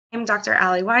I'm Dr.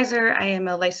 Allie Weiser. I am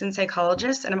a licensed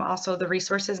psychologist, and I'm also the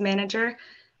resources manager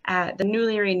at the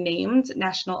newly renamed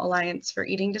National Alliance for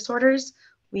Eating Disorders.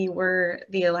 We were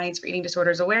the Alliance for Eating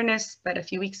Disorders Awareness, but a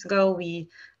few weeks ago we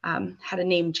had a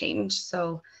name change.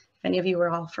 So if any of you are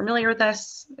all familiar with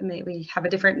us, we have a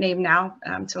different name now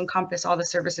to encompass all the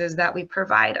services that we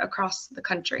provide across the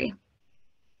country.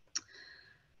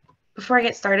 Before I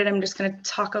get started, I'm just going to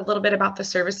talk a little bit about the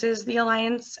services the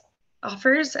Alliance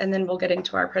offers, and then we'll get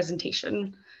into our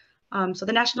presentation. So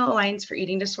the National Alliance for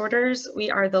Eating Disorders, we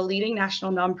are the leading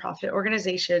national nonprofit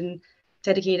organization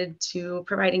dedicated to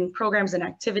providing programs and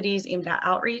activities aimed at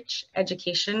outreach,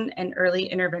 education, and early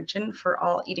intervention for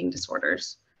all eating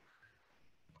disorders.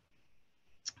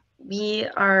 We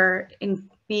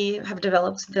have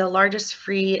developed the largest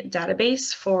free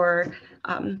database for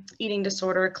eating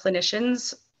disorder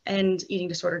clinicians and eating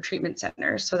disorder treatment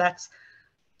centers. So that's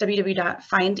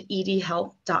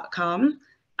www.findedhelp.com.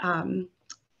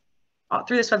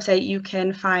 Through this website, you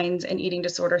can find an eating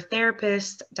disorder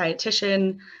therapist,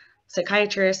 dietitian,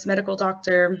 psychiatrist, medical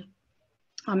doctor,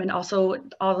 and also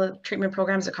all the treatment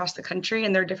programs across the country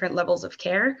and their different levels of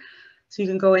care. So you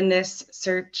can go in this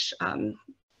search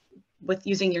with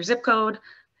using your zip code.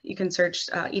 You can search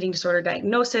eating disorder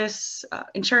diagnosis,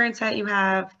 insurance that you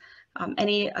have,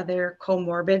 any other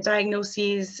comorbid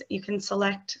diagnoses you can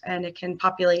select, and it can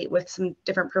populate with some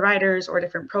different providers or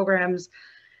different programs.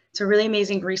 It's a really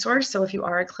amazing resource. So if you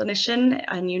are a clinician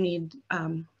and you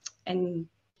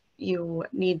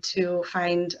need to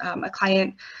find a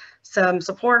client some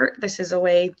support, this is a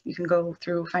way you can go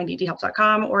through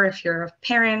findedhelp.com. Or if you're a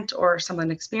parent or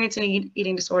someone experiencing an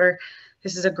eating disorder,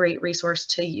 this is a great resource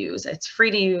to use. It's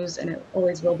free to use and it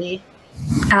always will be.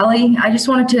 Allie, I just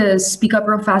wanted to speak up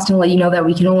real fast and let you know that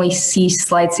we can only see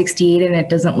slide 68 and it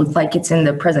doesn't look like it's in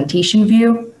the presentation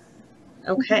view.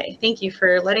 Okay, thank you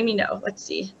for letting me know. Let's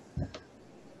see.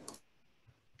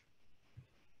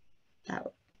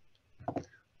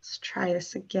 Let's try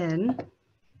this again.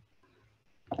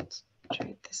 Let's try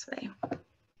it this way.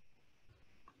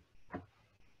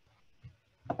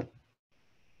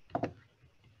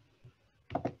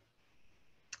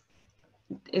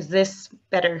 Is this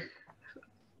better?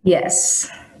 Yes.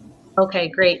 Okay,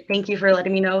 great. Thank you for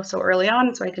letting me know so early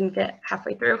on so I didn't get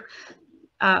halfway through.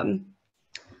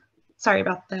 Sorry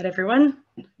about that, everyone.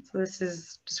 So this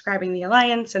is describing the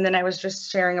Alliance, and then I was just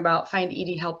sharing about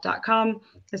findedhelp.com.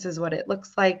 This is what it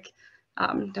looks like.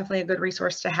 Definitely a good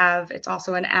resource to have. It's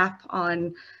also an app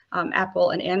on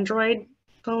Apple and Android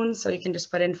phones, so you can just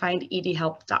put in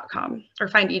findedhelp.com or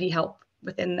find ED-Help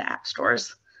within the app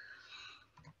stores.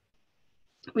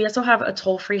 We also have a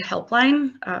toll-free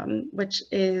helpline, which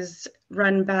is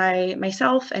run by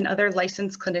myself and other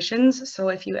licensed clinicians. So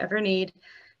if you ever need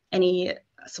any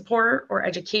support or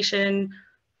education,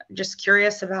 just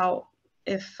curious about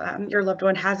if your loved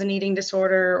one has an eating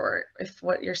disorder or if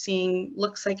what you're seeing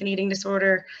looks like an eating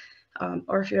disorder,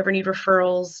 or if you ever need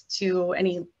referrals to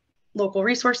any local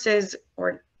resources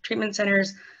or treatment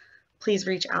centers, please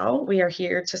reach out. We are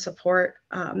here to support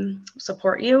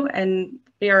you, and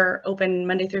we are open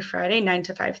Monday through Friday, 9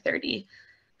 to 5:30.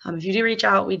 If you do reach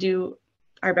out, we do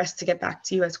our best to get back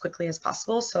to you as quickly as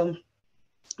possible. So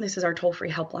this is our toll-free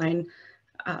helpline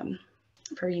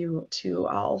for you to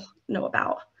all know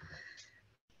about.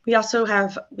 We also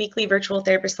have weekly virtual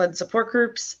therapist-led support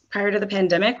groups. Prior to the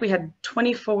pandemic, we had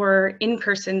 24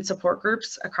 in-person support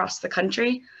groups across the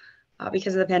country.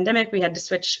 Because of the pandemic, we had to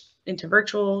switch into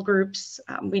virtual groups.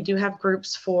 We do have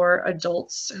groups for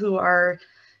adults who are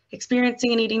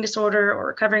experiencing an eating disorder or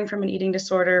recovering from an eating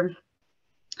disorder,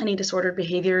 any disordered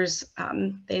behaviors.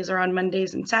 These are on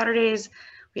Mondays and Saturdays.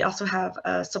 We also have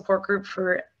a support group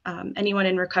for anyone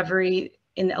in recovery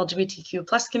in the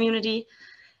LGBTQ+ community.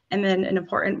 And then an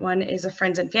important one is a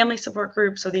friends and family support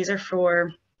group. So these are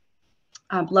for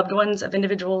loved ones of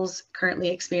individuals currently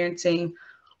experiencing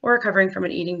or recovering from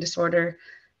an eating disorder.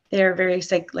 They're very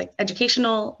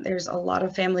educational. There's a lot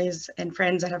of families and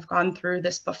friends that have gone through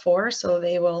this before, so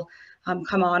they will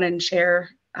come on and share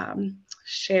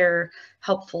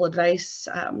helpful advice.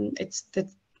 It's the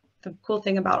cool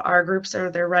thing about our groups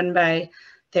are they're run by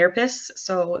therapists,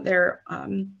 so they're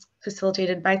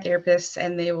facilitated by therapists,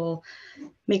 and they will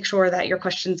make sure that your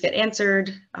questions get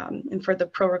answered. And for the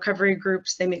pro-recovery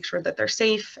groups, they make sure that they're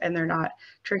safe and they're not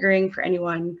triggering for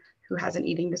anyone who has an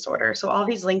eating disorder. So all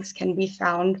these links can be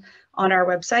found on our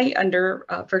website under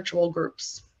virtual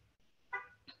groups.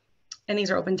 And these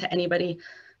are open to anybody.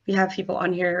 We have people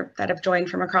on here that have joined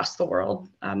from across the world.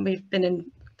 We've been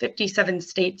in 57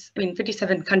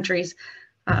 countries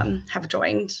have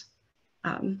joined.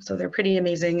 So they're pretty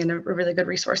amazing and a really good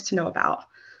resource to know about.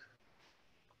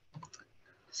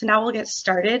 So now we'll get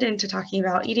started into talking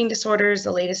about eating disorders,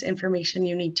 the latest information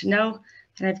you need to know.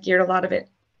 And I've geared a lot of it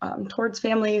towards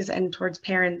families and towards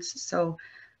parents. So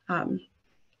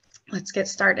let's get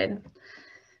started.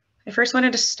 I first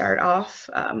wanted to start off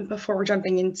before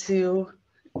jumping into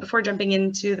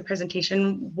the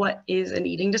presentation, what is an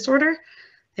eating disorder?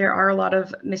 There are a lot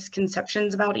of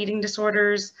misconceptions about eating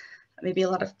disorders, maybe a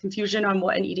lot of confusion on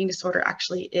what an eating disorder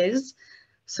actually is.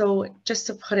 So just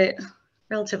to put it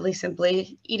relatively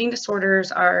simply, eating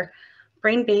disorders are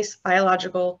brain-based,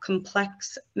 biological,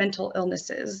 complex mental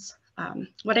illnesses.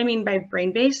 What I mean by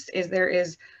brain-based is there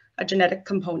is a genetic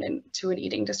component to an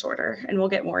eating disorder, and we'll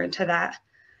get more into that.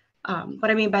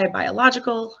 What I mean by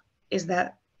biological is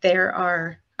that there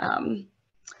are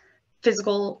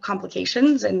physical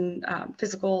complications and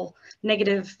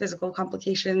negative physical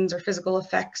complications or physical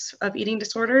effects of eating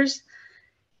disorders.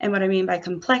 And what I mean by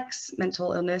complex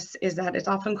mental illness is that it's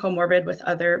often comorbid with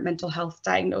other mental health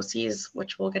diagnoses,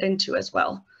 which we'll get into as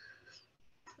well.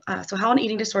 So how an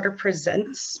eating disorder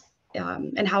presents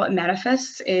and how it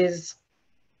manifests is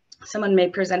someone may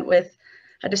present with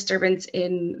a disturbance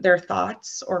in their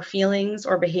thoughts or feelings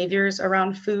or behaviors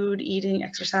around food, eating,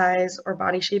 exercise, or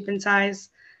body shape and size.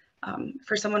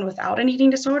 For someone without an eating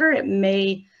disorder, it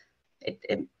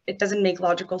doesn't make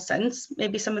logical sense.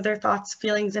 Maybe some of their thoughts,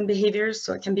 feelings, and behaviors,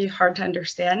 so it can be hard to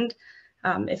understand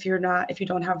if you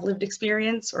don't have lived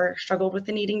experience or struggled with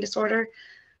an eating disorder.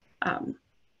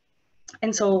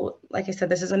 And so, like I said,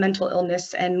 this is a mental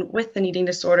illness, and with an eating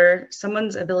disorder,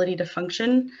 someone's ability to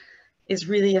function is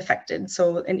really affected.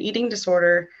 So the eating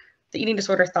disorder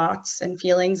thoughts and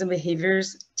feelings and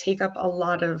behaviors take up a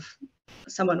lot of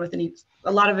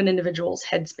an individual's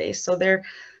headspace. So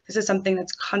this is something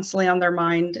that's constantly on their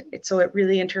mind. So it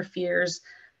really interferes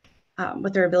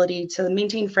with their ability to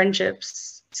maintain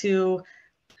friendships, to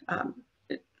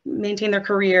maintain their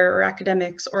career or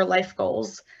academics or life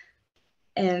goals.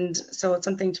 And so it's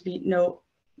something to note.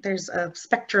 There's a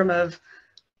spectrum of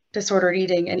disordered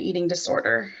eating and eating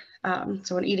disorder.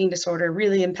 So an eating disorder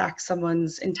really impacts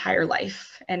someone's entire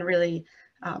life and really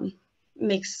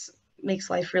makes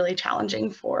life really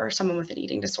challenging for someone with an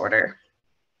eating disorder.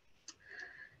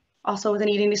 Also with an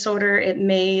eating disorder,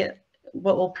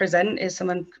 what will present is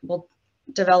someone will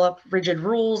develop rigid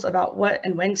rules about what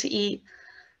and when to eat,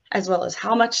 as well as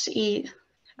how much to eat.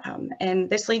 And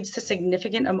this leads to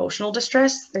significant emotional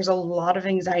distress. There's a lot of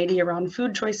anxiety around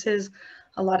food choices,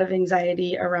 a lot of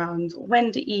anxiety around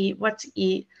when to eat, what to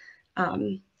eat.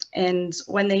 And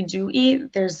when they do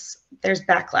eat, there's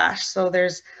backlash. So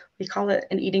we call it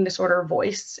an eating disorder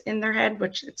voice in their head,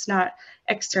 which it's not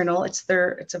external, it's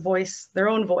a voice, their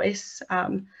own voice.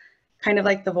 Kind of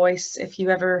like the voice, if you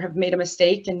ever have made a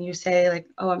mistake and you say like,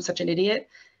 oh, I'm such an idiot,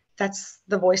 that's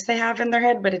the voice they have in their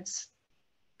head, but it's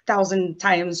 1,000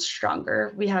 times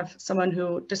stronger. We have someone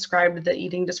who described the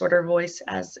eating disorder voice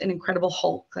as an incredible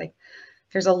Hulk. Like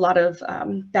there's a lot of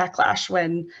backlash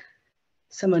when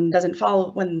someone doesn't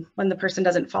follow, when the person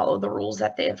doesn't follow the rules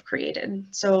that they have created.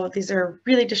 So these are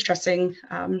really distressing.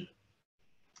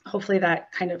 Hopefully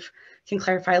that kind of can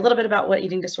clarify a little bit about what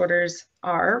eating disorders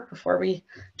are before we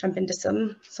jump into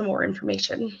some more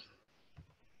information.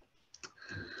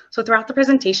 So throughout the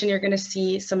presentation, you're going to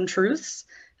see some truths.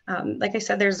 Like I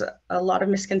said, there's a lot of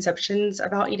misconceptions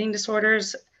about eating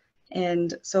disorders.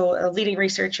 And so a leading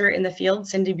researcher in the field,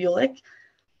 Cindy Bulick,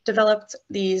 developed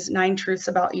these 9 truths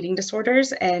about eating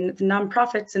disorders, and the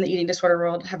nonprofits in the eating disorder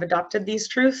world have adopted these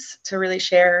truths to really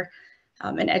share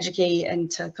and educate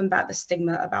and to combat the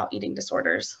stigma about eating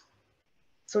disorders.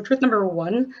 So truth number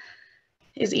 1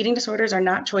 is eating disorders are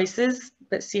not choices,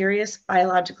 but serious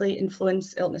biologically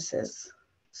influenced illnesses.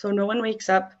 So no one wakes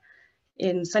up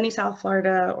in sunny South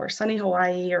Florida or sunny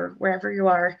Hawaii or wherever you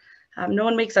are, no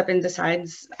one wakes up and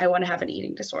decides, I want to have an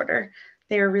eating disorder.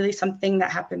 They are really something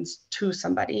that happens to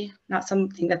somebody, not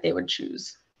something that they would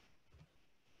choose.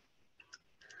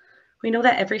 We know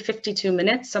that every 52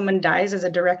 minutes, someone dies as a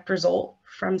direct result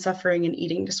from suffering an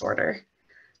eating disorder.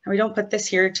 And we don't put this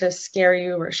here to scare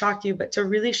you or shock you, but to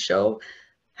really show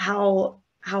how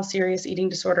serious eating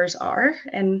disorders are.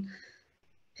 And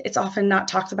it's often not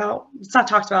talked about. It's not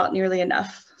talked about nearly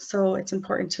enough. So it's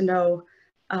important to know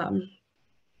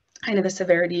kind of the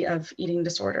severity of eating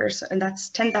disorders, and that's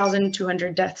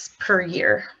 10,200 deaths per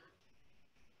year.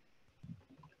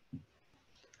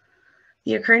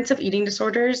 The occurrence of eating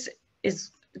disorders is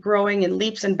growing in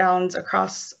leaps and bounds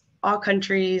across all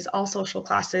countries, all social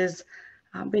classes.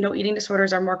 We know eating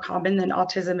disorders are more common than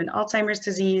autism and Alzheimer's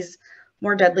disease,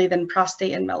 more deadly than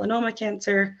prostate and melanoma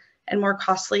cancer, and more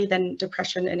costly than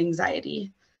depression and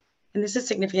anxiety. And this is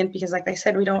significant because, like I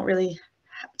said, we don't really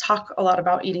talk a lot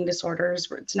about eating disorders,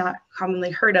 where it's not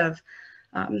commonly heard of,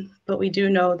 but we do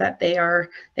know that they're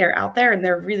out there and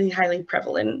they're really highly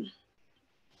prevalent.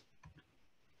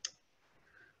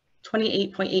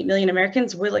 28.8 million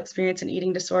Americans will experience an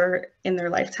eating disorder in their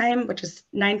lifetime, which is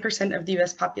 9% of the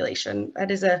US population.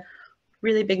 That is a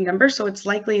really big number. So it's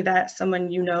likely that someone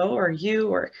you know, or you,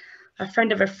 or a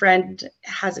friend of a friend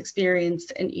has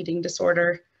experienced an eating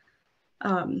disorder.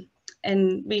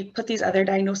 And we put these other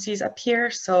diagnoses up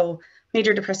here. So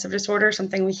major depressive disorder,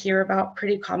 something we hear about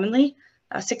pretty commonly.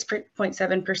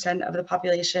 6.7% of the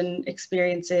population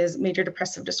experiences major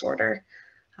depressive disorder.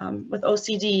 With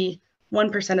OCD,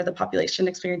 1% of the population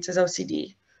experiences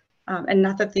OCD. And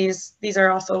not that these are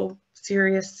also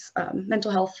serious mental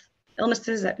health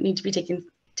illnesses that need to be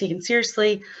taken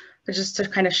seriously, but just to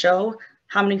kind of show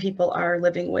how many people are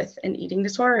living with an eating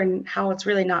disorder and how it's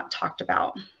really not talked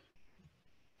about.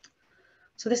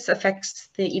 So this affects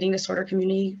the eating disorder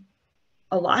community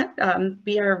a lot.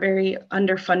 We are very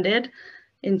underfunded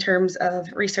in terms of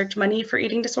research money for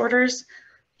eating disorders.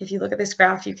 If you look at this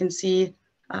graph, you can see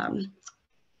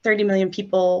 30 million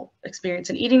people experience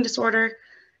an eating disorder,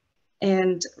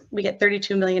 and we get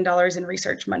 $32 million in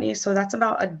research money. So that's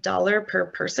about $1 per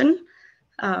person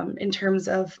in terms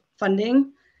of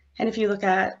funding. And if you look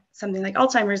at something like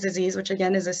Alzheimer's disease, which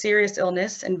again is a serious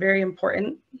illness and very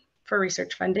important for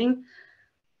research funding,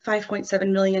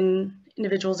 5.7 million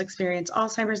individuals experience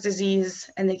Alzheimer's disease,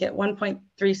 and they get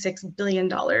 $1.36 billion.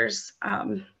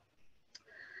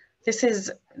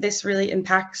 This really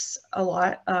impacts a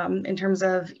lot in terms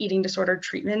of eating disorder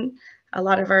treatment. A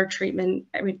lot of our treatment,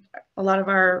 a lot of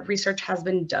our research has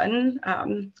been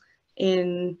done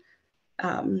in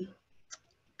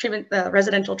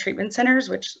residential treatment centers,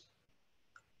 which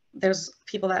those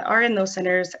people that are in those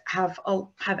centers have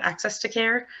access to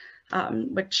care,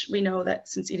 which we know that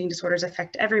since eating disorders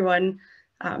affect everyone,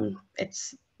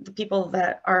 it's the people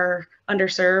that are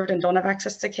underserved and don't have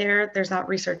access to care. There's not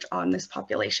research on this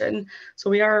population. So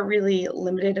we are really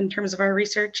limited in terms of our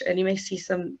research, and you may see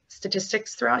some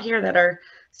statistics throughout here that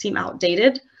seem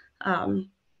outdated.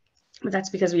 But that's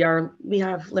because we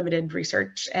have limited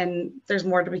research, and there's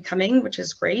more to be coming, which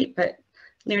is great, but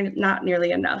not nearly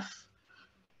enough.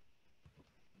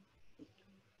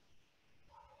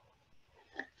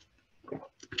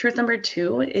 Truth number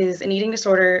 2 is an eating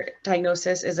disorder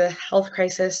diagnosis is a health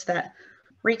crisis that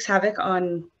wreaks havoc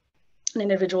on an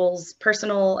individual's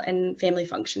personal and family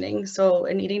functioning. So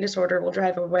an eating disorder will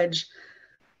drive a wedge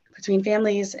between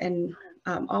families and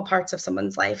all parts of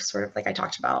someone's life, sort of like I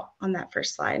talked about on that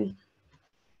first slide.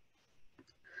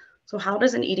 So how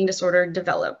does an eating disorder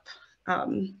develop?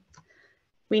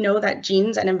 We know that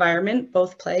genes and environment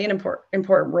both play an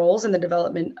important roles in the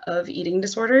development of eating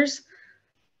disorders.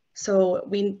 So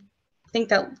we think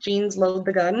that genes load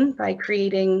the gun by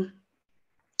creating,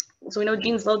 so we know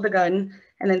genes load the gun,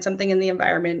 and then something in the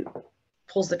environment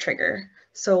pulls the trigger.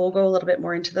 So we'll go a little bit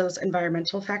more into those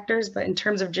environmental factors, but in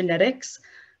terms of genetics,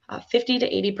 50 to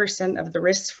 80% of the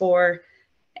risk for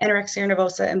anorexia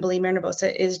nervosa and bulimia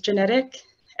nervosa is genetic.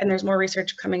 And there's more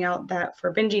research coming out that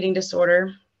for binge eating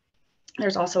disorder,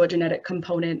 there's also a genetic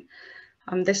component.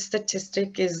 This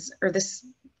statistic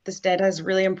this data is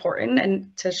really important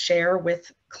and to share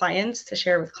with clients,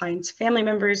 family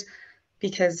members,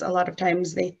 because a lot of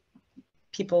times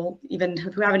people even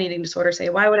who have an eating disorder say,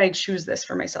 why would I choose this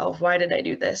for myself? Why did I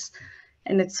do this?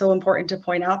 And it's so important to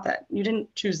point out that you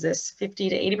didn't choose this. 50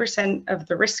 to 80% of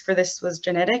the risk for this was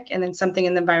genetic, and then something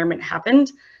in the environment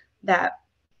happened that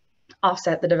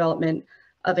offset the development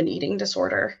of an eating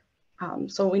disorder.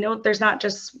 So we know there's not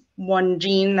just one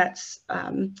gene that's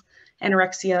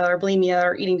anorexia or bulimia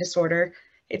or eating disorder.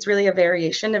 It's really a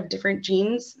variation of different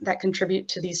genes that contribute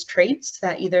to these traits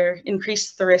that either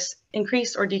increase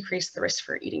or decrease the risk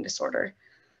for eating disorder.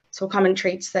 So common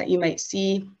traits that you might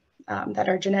see that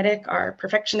are genetic are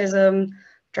perfectionism,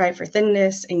 drive for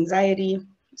thinness, anxiety.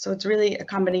 So it's really a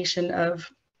combination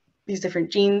of these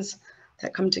different genes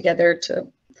that come together to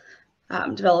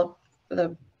develop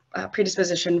the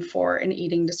predisposition for an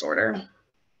eating disorder.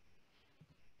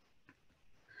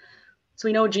 So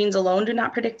we know genes alone do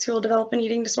not predict who will develop an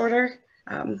eating disorder.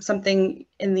 Something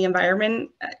in the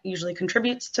environment usually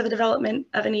contributes to the development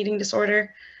of an eating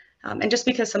disorder. And just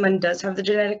because someone does have the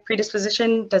genetic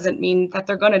predisposition doesn't mean that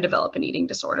they're going to develop an eating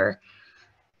disorder.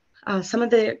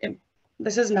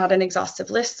 This is not an exhaustive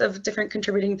list of different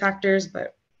contributing factors,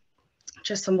 but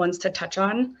just some ones to touch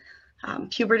on.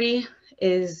 Puberty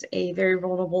is a very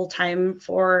vulnerable time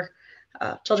for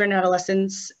children and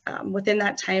adolescents. Within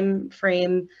that time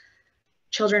frame,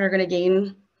 children are going to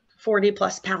gain 40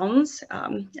 plus pounds.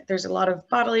 There's a lot of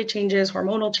bodily changes,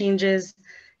 hormonal changes,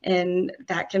 and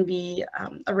that can be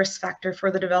a risk factor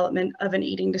for the development of an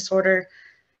eating disorder,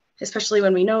 especially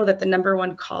when we know that the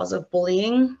 #1 cause of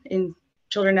bullying in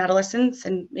children and adolescents,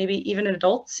 and maybe even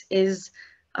adults, is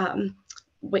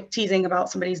teasing about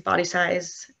somebody's body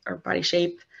size or body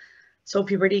shape. So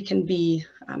puberty can be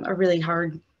a really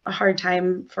hard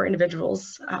time for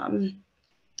individuals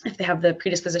if they have the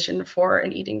predisposition for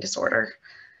an eating disorder.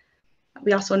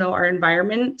 We also know our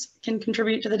environment can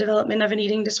contribute to the development of an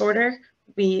eating disorder.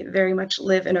 We very much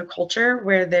live in a culture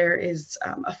where there is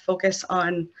a focus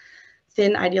on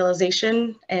thin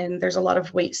idealization, and there's a lot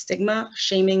of weight stigma,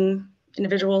 shaming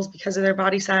individuals because of their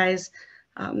body size.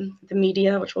 The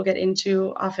media, which we'll get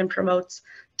into, often promotes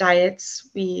diets.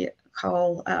 We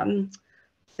call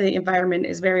the environment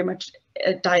is very much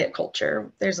a diet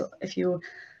culture. If you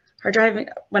are driving,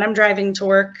 when I'm driving to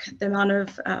work, the amount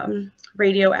of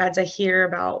radio ads I hear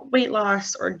about weight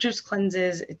loss or juice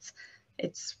cleanses,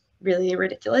 it's really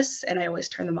ridiculous, and I always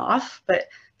turn them off. But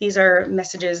these are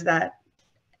messages that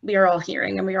we are all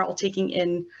hearing and we are all taking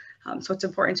in. So it's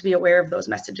important to be aware of those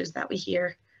messages that we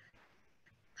hear.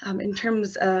 In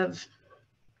terms of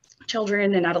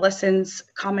children and adolescents,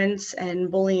 comments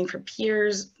and bullying from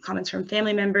peers, comments from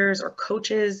family members or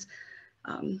coaches,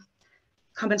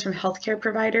 comments from healthcare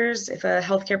providers. If a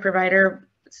healthcare provider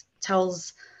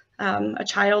tells a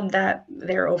child that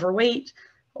they're overweight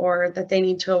or that they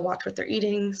need to watch what they're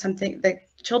eating, something that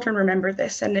children remember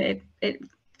this, and it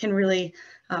can really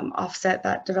offset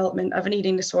that development of an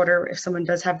eating disorder if someone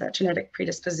does have that genetic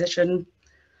predisposition.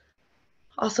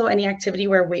 Also, any activity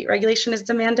where weight regulation is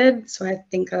demanded. So I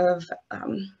think of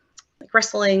like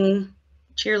wrestling,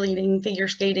 cheerleading, figure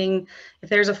skating. If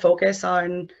there's a focus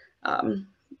on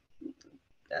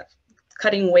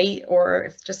cutting weight, or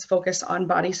if just focus on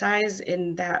body size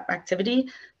in that activity,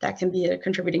 that can be a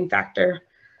contributing factor.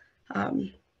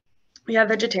 We have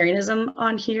vegetarianism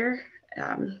on here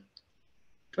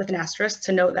with an asterisk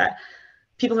to note that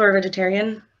people who are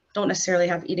vegetarian don't necessarily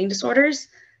have eating disorders.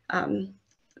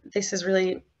 This is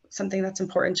really something that's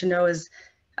important to know, is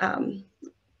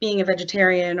being a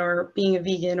vegetarian or being a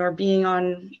vegan or being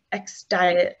on X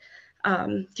diet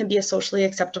can be a socially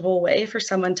acceptable way for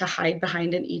someone to hide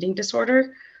behind an eating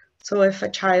disorder. So if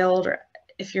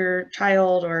your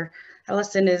child or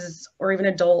adolescent or even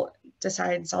adult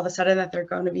decides all of a sudden that they're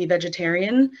going to be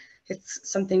vegetarian, it's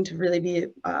something to really be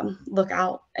look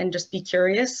out and just be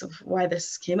curious of why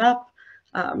this came up.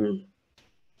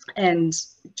 And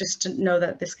just to know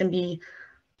that this can be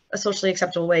a socially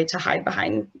acceptable way to hide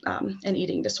behind an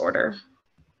eating disorder.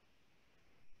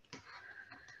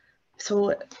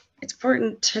 So it's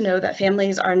important to know that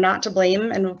families are not to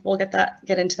blame, and we'll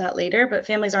get into that later, but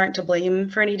families aren't to blame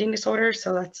for an eating disorder.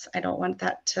 So I don't want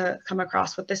that to come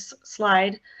across with this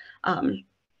slide.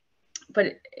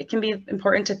 But it can be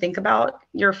important to think about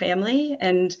your family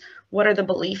and what are the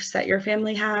beliefs that your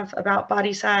family have about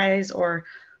body size, or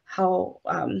how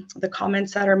the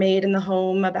comments that are made in the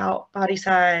home about body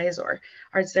size, or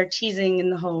is there teasing in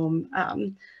the home?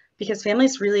 Because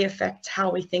families really affect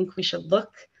how we think we should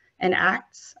look and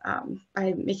act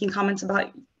by making comments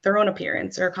about their own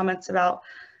appearance or comments about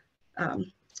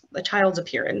the child's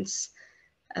appearance.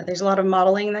 There's a lot of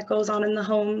modeling that goes on in the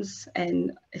homes,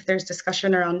 and if there's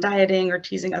discussion around dieting or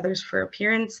teasing others for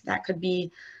appearance, that could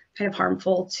be kind of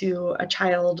harmful to a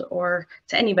child or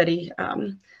to anybody.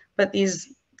 But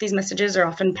these messages are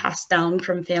often passed down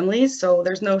from families, so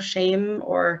there's no shame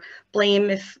or blame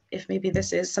if maybe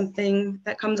this is something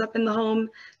that comes up in the home,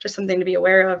 just something to be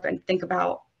aware of and think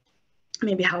about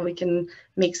maybe how we can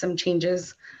make some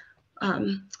changes.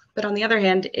 But on the other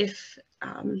hand, if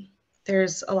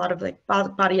there's a lot of like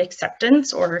body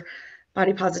acceptance or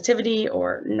body positivity,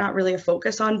 or not really a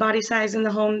focus on body size in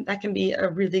the home, that can be a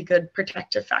really good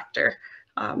protective factor.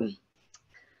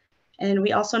 And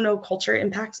we also know culture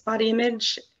impacts body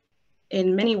image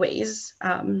in many ways.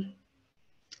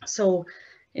 So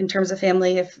in terms of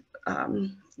family, if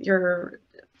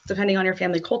depending on your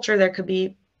family culture, there could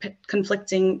be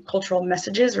conflicting cultural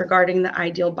messages regarding the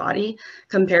ideal body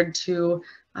compared to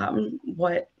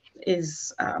what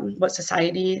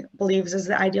society believes is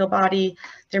the ideal body.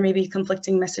 There may be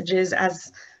conflicting messages,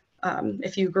 as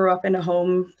if you grew up in a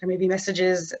home, there may be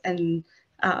messages, and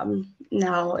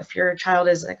now if your child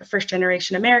is like a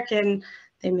first-generation American,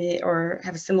 they may or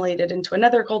have assimilated into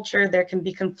another culture, there can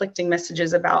be conflicting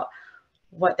messages about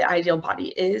what the ideal body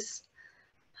is.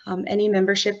 Any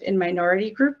membership in minority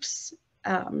groups,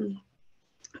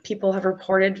 people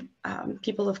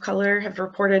of color have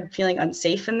reported feeling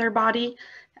unsafe in their body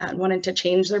and wanted to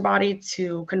change their body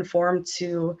to conform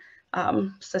to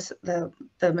the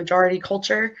majority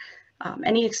culture.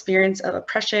 Any experience of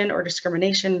oppression or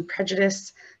discrimination,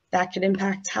 prejudice that could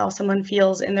impact how someone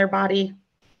feels in their body.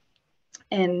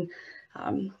 And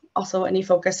also any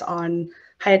focus on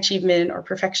high achievement or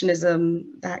perfectionism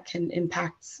that can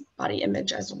impact body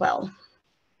image as well.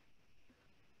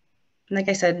 And like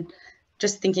I said,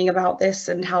 just thinking about this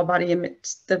and how body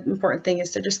image, the important thing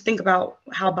is to just think about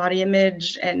how body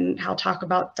image and how talk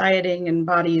about dieting and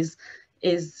bodies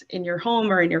is in your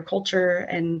home or in your culture,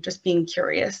 and just being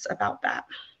curious about that.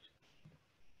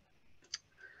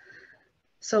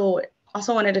 So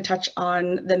also wanted to touch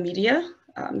on the media,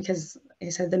 because like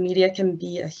I said, the media can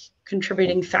be a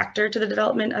contributing factor to the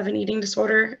development of an eating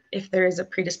disorder if there is a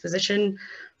predisposition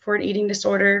for an eating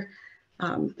disorder.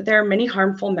 But there are many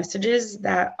harmful messages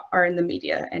that are in the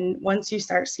media, and once you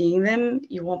start seeing them,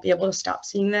 you won't be able to stop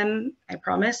seeing them, I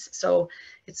promise. So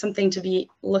it's something to be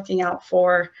looking out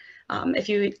for. If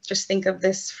you just think of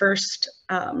this first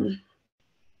the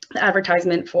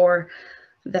advertisement for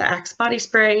the Axe body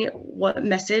spray, what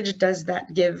message does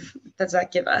that give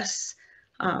us?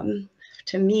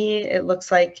 To me, it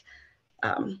looks like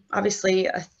obviously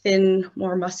a thin,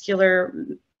 more muscular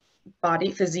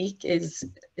body physique is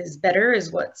better,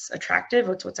 is what's attractive,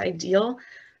 what's ideal.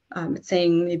 It's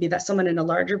saying maybe that someone in a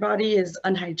larger body is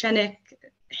unhygienic,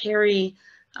 hairy,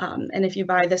 and if you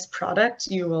buy this product,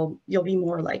 you'll be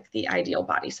more like the ideal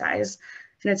body size.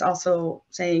 And it's also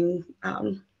saying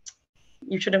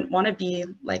you shouldn't want to be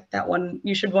like that one.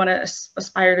 You should want to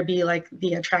aspire to be like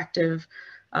the attractive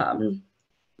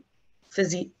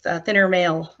physique, thinner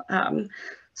male.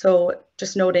 So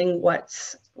just noting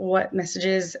what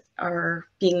messages are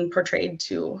being portrayed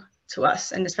to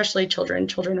us, and especially children.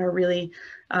 Children are really,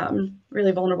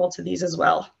 really vulnerable to these as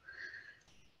well.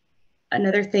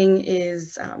 Another thing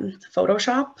is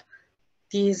Photoshop.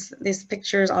 These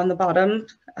pictures on the bottom,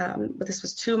 but this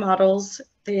was 2 models.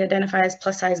 They identify as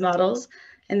plus size models,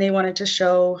 and they wanted to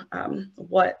show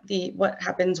what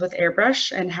happens with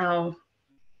airbrush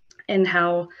and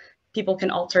how people can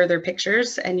alter their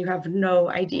pictures, and you have no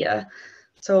idea.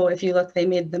 So if you look, they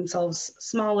made themselves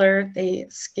smaller, they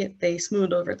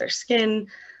smoothed over their skin,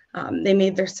 they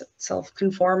made themselves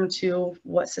conform to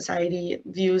what society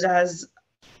views as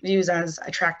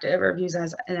attractive or views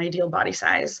as an ideal body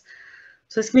size.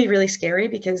 So this can be really scary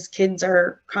because kids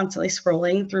are constantly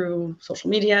scrolling through social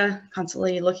media,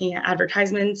 constantly looking at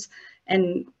advertisements,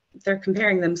 and they're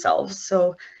comparing themselves.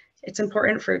 So it's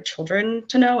important for children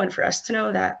to know, and for us to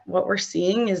know, that what we're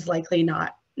seeing is likely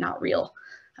not real.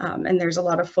 And there's a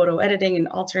lot of photo editing and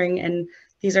altering, and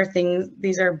these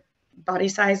are body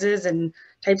sizes and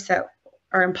types that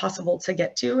are impossible to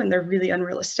get to, and they're really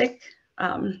unrealistic.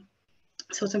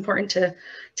 So it's important to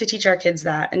teach our kids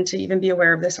that, and to even be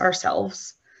aware of this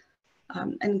ourselves.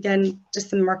 And again,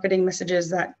 just the marketing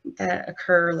messages that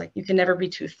occur, like you can never be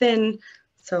too thin.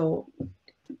 So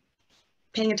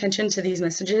paying attention to these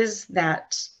messages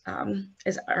that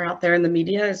are out there in the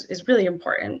media is really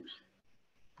important.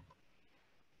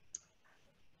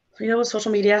 We know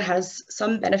social media has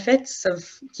some benefits of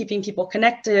keeping people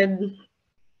connected,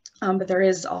 but there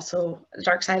is also a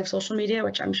dark side of social media,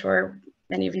 which I'm sure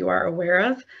many of you are aware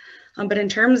of. But in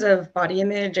terms of body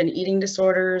image and eating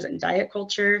disorders and diet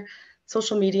culture,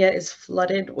 social media is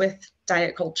flooded with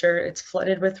diet culture. It's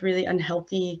flooded with really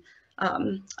unhealthy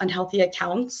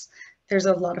accounts. There's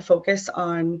a lot of focus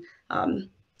on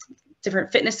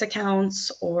different fitness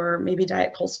accounts, or maybe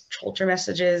diet culture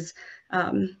messages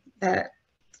that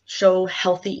show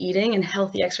healthy eating and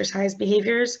healthy exercise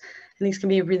behaviors. And these can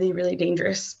be really, really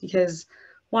dangerous because,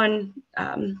 one,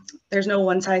 there's no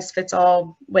one size fits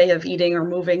all way of eating or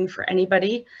moving for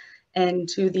anybody. And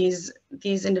to these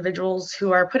individuals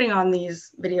who are putting on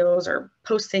these videos or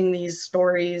posting these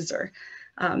stories, or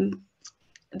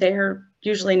they're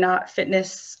usually not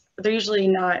they're usually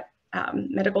not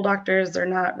medical doctors, they're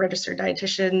not registered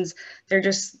dietitians, they're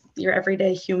just your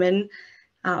everyday human.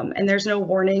 And there's no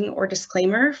warning or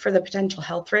disclaimer for the potential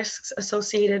health risks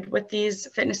associated with these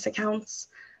fitness accounts.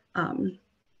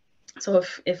 So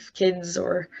if kids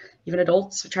or even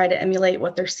adults try to emulate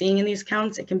what they're seeing in these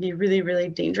accounts, it can be really, really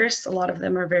dangerous. A lot of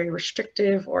them are very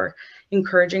restrictive or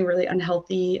encouraging really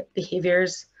unhealthy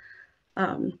behaviors.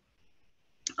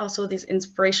 Also, these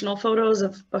inspirational photos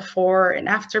of before and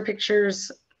after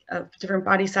pictures of different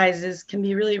body sizes can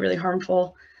be really, really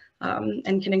harmful,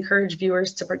 and can encourage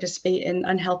viewers to participate in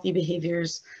unhealthy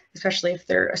behaviors, especially if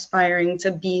they're aspiring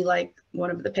to be like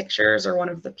one of the pictures or one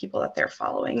of the people that they're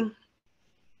following.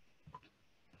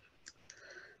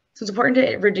 So it's important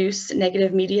to reduce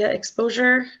negative media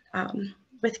exposure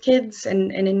with kids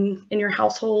and in your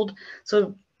household.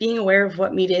 So being aware of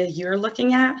what media you're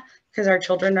looking at, because our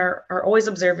children are always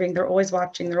observing, they're always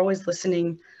watching, they're always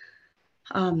listening.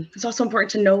 It's also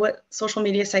important to know what social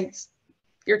media sites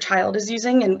your child is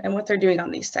using and what they're doing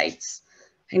on these sites.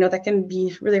 I know that can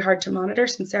be really hard to monitor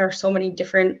since there are so many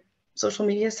different social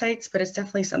media sites, but it's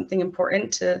definitely something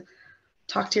important to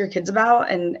talk to your kids about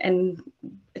and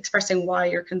expressing why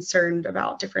you're concerned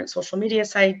about different social media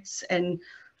sites and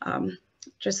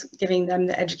just giving them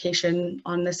the education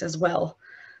on this as well.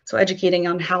 So educating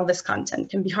on how this content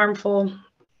can be harmful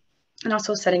and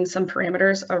also setting some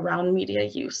parameters around media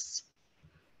use.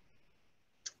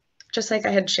 Just like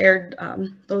I had shared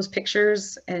those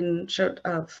pictures and showed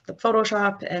of the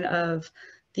Photoshop and of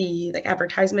the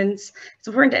advertisements, it's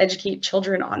important to educate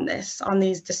children on this, on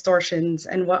these distortions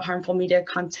and what harmful media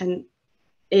content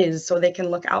is so they can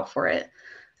look out for it.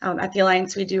 At the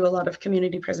Alliance, we do a lot of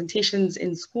community presentations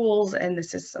in schools, and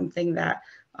this is something that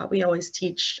we always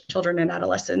teach children and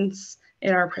adolescents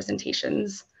in our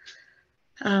presentations.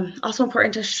 Also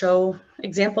important to show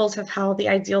examples of how the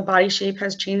ideal body shape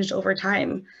has changed over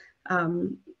time.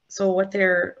 So what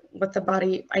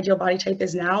the ideal body type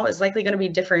is now is likely going to be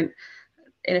different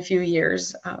in a few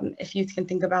years. If you can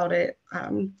think about it,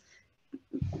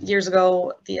 years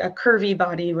ago, a curvy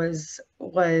body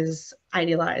was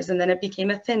idealized, and then it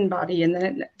became a thin body,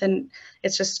 and then it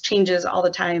just changes all the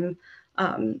time.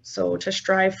 So to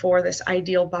strive for this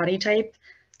ideal body type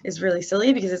is really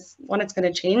silly because it's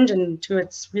going to change, and two,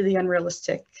 it's really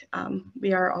unrealistic.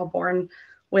 We are all born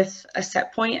with a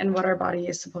set point and what our body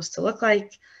is supposed to look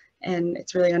like, and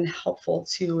it's really unhelpful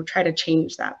to try to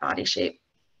change that body shape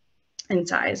and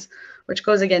size, which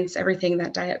goes against everything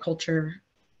that diet culture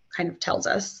kind of tells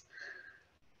us.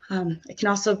 It can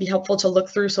also be helpful to look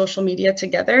through social media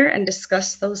together and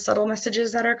discuss those subtle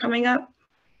messages that are coming up.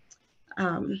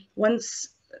 The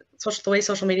way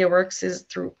social media works is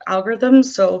through algorithms.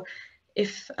 So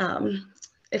if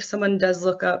someone does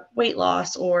look up weight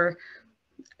loss or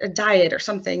a diet or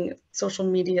something, social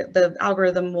media, the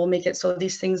algorithm will make it so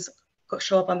these things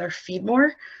show up on their feed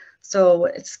more. So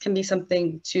it can be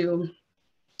something to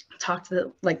talk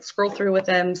to, scroll through with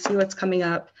them, see what's coming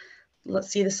up, let's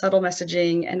see the subtle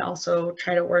messaging, and also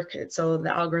try to work it so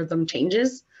the algorithm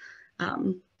changes.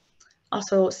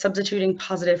 Also substituting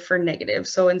positive for negative.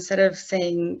 So instead of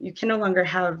saying you can no longer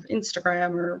have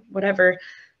Instagram or whatever,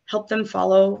 help them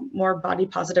follow more body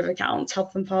positive accounts,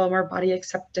 help them follow more body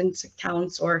acceptance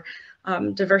accounts, or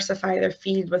diversify their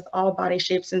feed with all body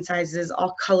shapes and sizes,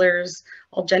 all colors,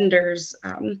 all genders,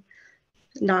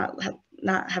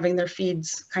 not having their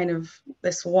feeds kind of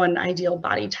this one ideal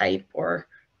body type, or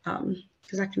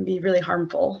because that can be really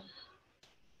harmful.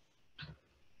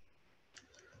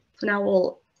 So now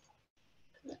we'll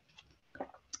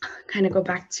kind of go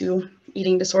back to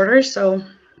eating disorders. So an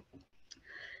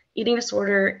eating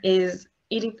disorder is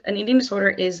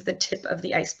the tip of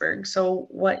the iceberg. So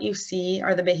what you see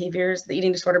are the behaviors, the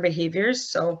eating disorder behaviors.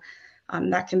 So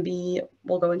that can be,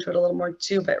 we'll go into it a little more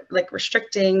too, but like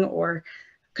restricting or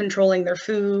controlling their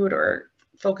food or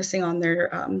focusing on their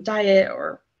diet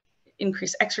or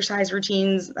increased exercise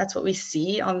routines. That's what we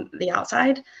see on the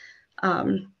outside.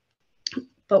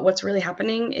 But what's really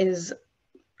happening is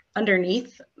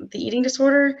underneath the eating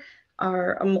disorder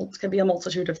could be a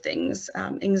multitude of things: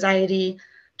 anxiety,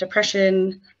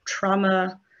 depression,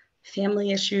 trauma,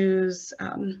 family issues,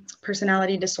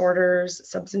 personality disorders,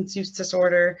 substance use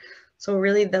disorder. So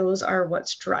really those are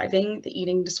what's driving the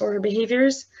eating disorder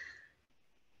behaviors.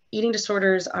 Eating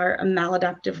disorders are a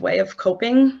maladaptive way of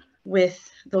coping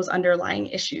with those underlying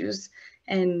issues.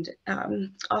 And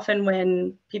often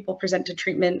when people present to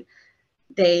treatment,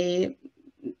 they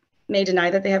may deny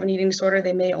that they have an eating disorder.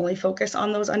 They may only focus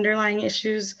on those underlying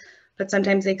issues, but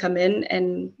sometimes they come in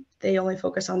and they only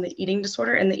focus on the eating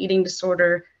disorder, and the eating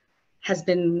disorder has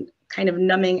been kind of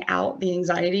numbing out the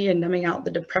anxiety and numbing out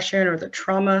the depression or the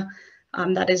trauma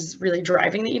that is really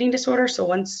driving the eating disorder. So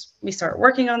once we start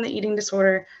working on the eating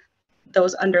disorder,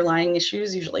 those underlying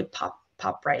issues usually pop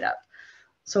right up.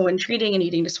 So when treating an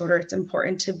eating disorder, it's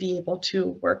important to be able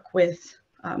to work with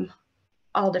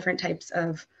all different types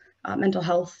of mental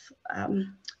health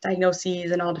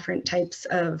diagnoses and all different types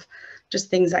of just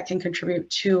things that can contribute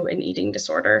to an eating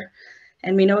disorder.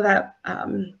 And we know that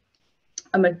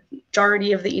a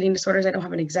majority of the eating disorders, I don't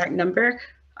have an exact number,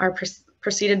 are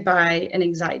preceded by an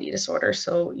anxiety disorder.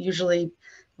 So usually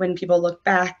when people look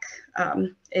back,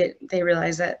 they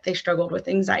realize that they struggled with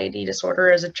anxiety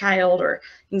disorder as a child or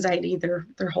anxiety their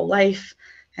whole life,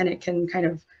 and it can kind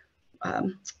of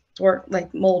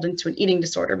mold into an eating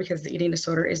disorder because the eating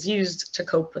disorder is used to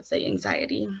cope with the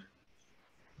anxiety.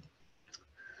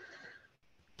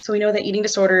 So we know that eating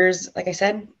disorders, like I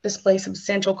said, display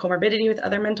substantial comorbidity with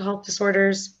other mental health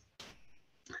disorders.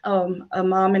 A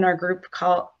mom in our group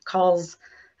calls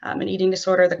An eating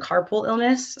disorder, the carpool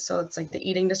illness. So it's like the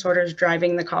eating disorder is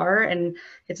driving the car and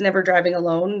it's never driving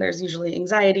alone. There's usually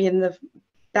anxiety in the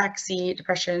backseat,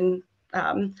 depression,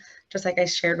 just like I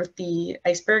shared with the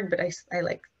iceberg, but I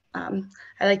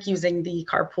like using the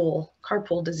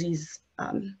carpool disease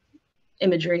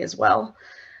imagery as well.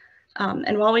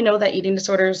 And while we know that eating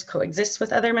disorders coexist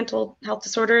with other mental health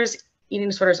disorders, eating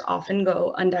disorders often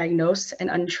go undiagnosed and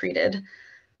untreated.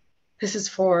 This is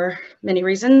for many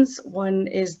reasons. One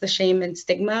is the shame and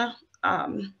stigma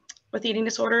with eating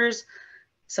disorders.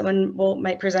 Someone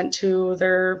might present to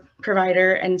their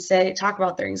provider and talk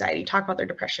about their anxiety, talk about their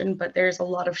depression, but there's a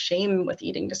lot of shame with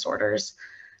eating disorders.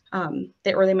 Or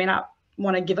they may not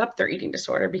want to give up their eating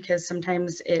disorder because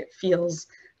sometimes it feels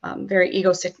very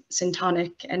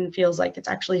egocentric and feels like it's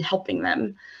actually helping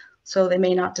them. So they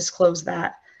may not disclose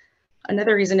that.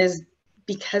 Another reason is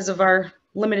because of our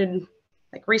limited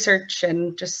research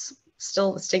and just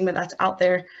still the stigma that's out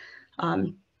there.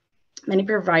 Many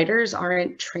providers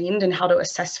aren't trained in how to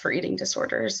assess for eating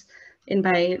disorders. In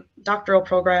my doctoral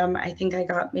program, I think I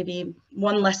got maybe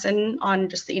one lesson on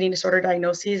just the eating disorder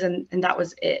diagnoses, and that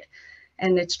was it.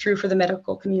 And it's true for the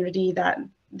medical community that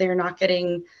they're not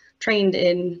getting trained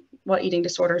in what eating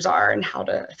disorders are and how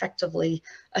to effectively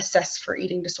assess for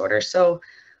eating disorders. So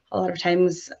a lot of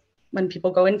times when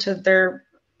people go into their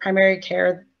primary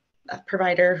care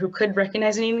provider who could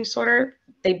recognize an eating disorder,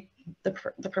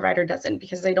 the provider doesn't,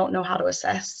 because they don't know how to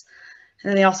assess. And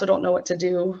then they also don't know what to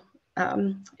do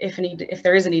if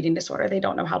there is an eating disorder. They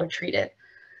don't know how to treat it.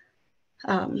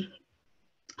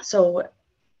 So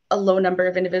a low number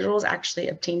of individuals actually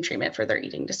obtain treatment for their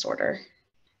eating disorder.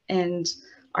 And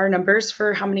our numbers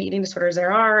for how many eating disorders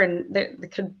there are, and they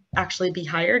could actually be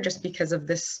higher just because of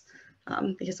this,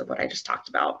 because of what I just talked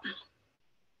about.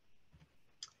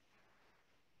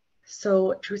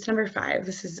 So truth number 5,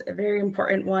 this is a very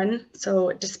important one.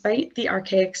 So despite the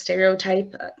archaic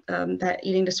stereotype that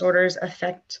eating disorders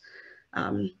affect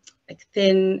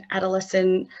thin,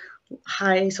 adolescent,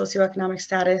 high socioeconomic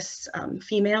status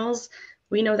females,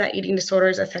 we know that eating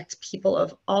disorders affect people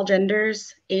of all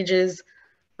genders, ages,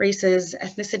 races,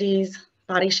 ethnicities,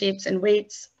 body shapes and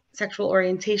weights, sexual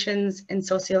orientations, and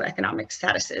socioeconomic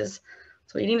statuses.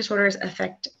 So eating disorders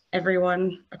affect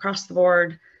everyone across the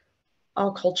board,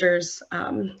 all cultures.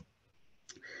 And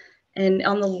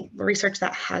on the research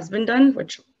that has been done,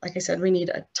 which, like I said, we need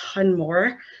a ton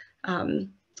more,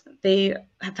 they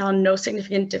have found no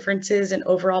significant differences in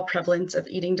overall prevalence of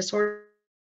eating disorders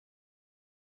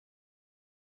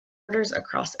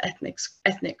across ethnic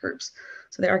groups.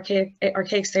 So the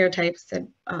archaic stereotypes that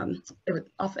it would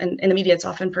often in the media, it's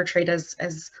often portrayed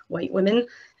as white women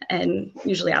and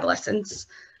usually adolescents.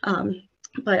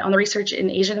 But on the research in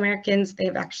Asian Americans,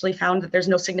 they've actually found that there's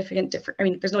no significant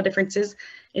there's no differences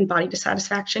in body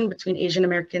dissatisfaction between Asian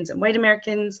Americans and white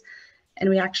Americans. And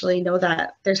we actually know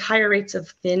that there's higher rates of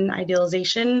thin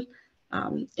idealization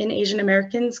in Asian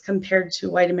Americans compared to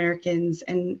white Americans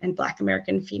and Black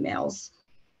American females.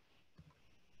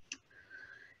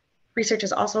 Research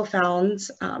has also found,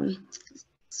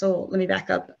 so let me back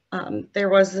up, there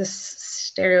was this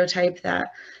stereotype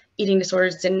that eating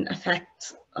disorders didn't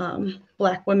affect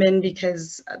Black women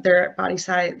because their body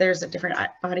size, there's a different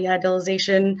body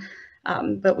idealization,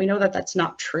 but we know that that's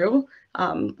not true.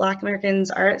 Black Americans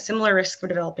are at similar risk for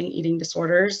developing eating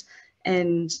disorders,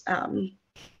 and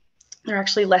they're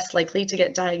actually less likely to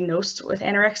get diagnosed with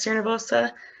anorexia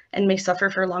nervosa and may suffer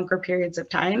for longer periods of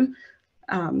time,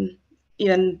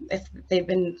 even if they've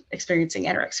been experiencing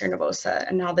anorexia nervosa.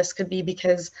 And now this could be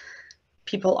because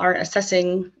people aren't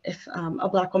assessing if a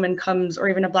Black woman comes, or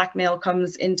even a Black male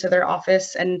comes into their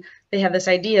office and they have this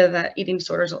idea that eating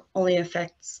disorders only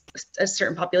affects a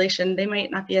certain population. They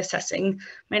might not be assessing,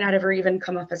 might not ever even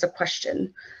come up as a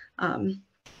question.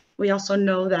 We also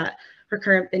know that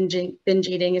recurrent binge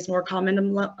eating is more common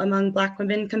among Black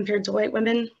women compared to white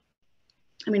women.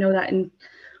 And we know that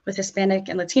with Hispanic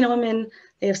and Latino women,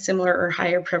 they have similar or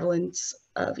higher prevalence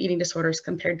of eating disorders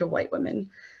compared to white women.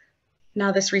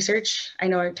 Now this research, I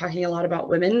know I'm talking a lot about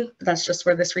women, but that's just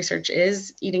where this research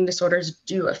is. Eating disorders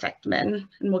do affect men,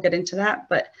 and we'll get into that,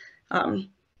 but I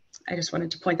just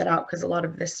wanted to point that out because a lot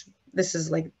of this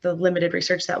is like the limited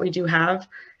research that we do have,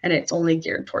 and it's only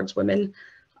geared towards women,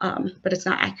 but it's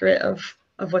not accurate of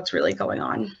what's really going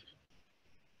on.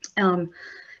 And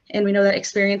we know that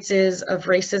experiences of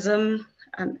racism,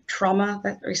 trauma,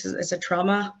 that racism is a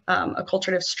trauma,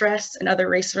 acculturative stress, and other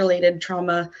race-related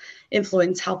trauma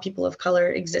influence how people of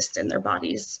color exist in their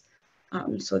bodies.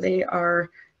 So they are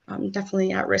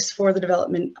definitely at risk for the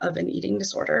development of an eating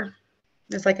disorder.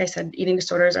 Just like I said, eating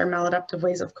disorders are maladaptive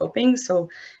ways of coping. So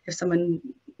if someone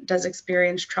does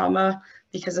experience trauma,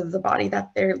 because of the body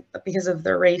that because of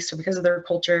their race or because of their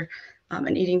culture.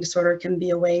 An eating disorder can be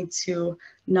a way to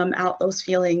numb out those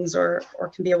feelings or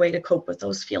can be a way to cope with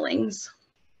those feelings.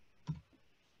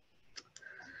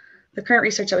 The current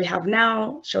research that we have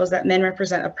now shows that men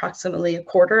represent approximately a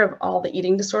quarter of all the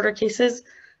eating disorder cases.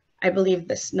 I believe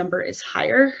this number is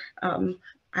higher.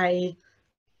 I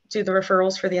do the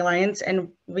referrals for the Alliance, and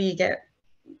we get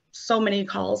so many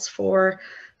calls for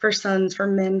sons, for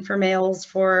men, for males,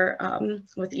 for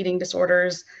with eating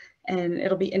disorders. And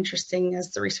it'll be interesting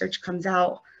as the research comes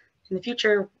out in the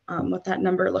future what that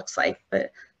number looks like.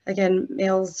 But again,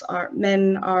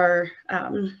 men are,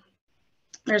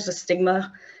 there's a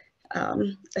stigma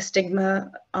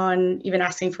on even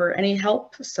asking for any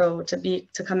help. So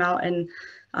to come out and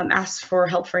ask for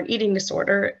help for an eating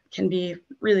disorder can be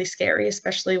really scary,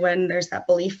 especially when there's that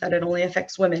belief that it only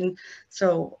affects women.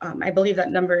 So I believe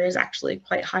that number is actually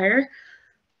quite higher.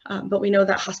 But we know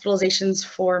that hospitalizations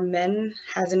for men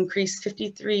has increased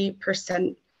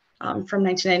 53% from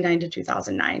 1999 to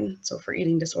 2009, so for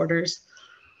eating disorders.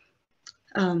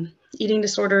 Eating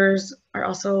disorders are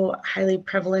also highly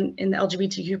prevalent in the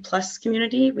LGBTQ plus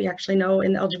community. We actually know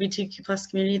in the LGBTQ plus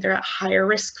community, they're at higher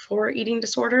risk for eating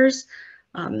disorders.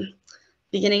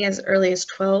 Beginning as early as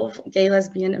 12, gay,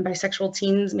 lesbian, and bisexual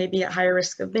teens may be at higher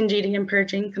risk of binge eating and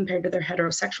purging compared to their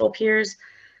heterosexual peers.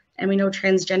 And we know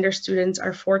transgender students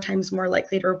are 4 times more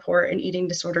likely to report an eating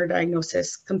disorder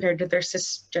diagnosis compared to their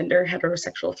cisgender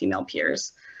heterosexual female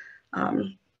peers.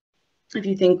 If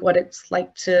you think what it's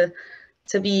like to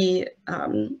be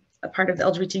a part of the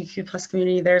LGBTQ plus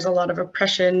community, there's a lot of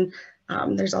oppression.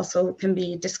 There's also can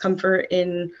be discomfort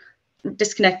in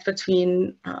disconnect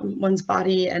between one's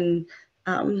body and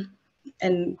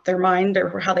their mind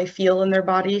or how they feel in their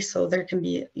body. So there can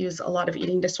be use a lot of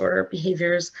eating disorder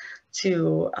behaviors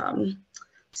to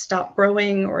stop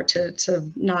growing or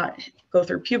to not go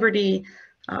through puberty.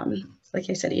 Like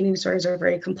I said, eating disorders are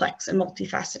very complex and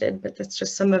multifaceted, but that's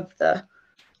just some of the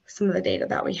data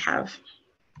that we have.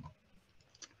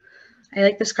 I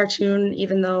like this cartoon,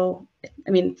 even though,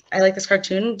 I like this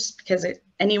cartoon just because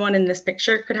anyone in this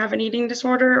picture could have an eating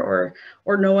disorder,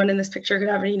 or no one in this picture could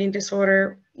have an eating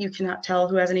disorder. You cannot tell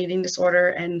who has an eating disorder,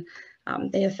 and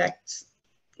they affect,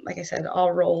 like I said,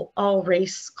 all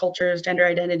race, cultures, gender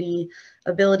identity,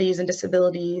 abilities and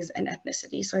disabilities, and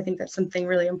ethnicity. So I think that's something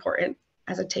really important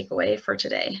as a takeaway for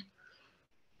today.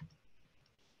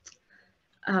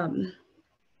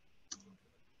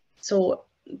 So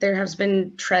there has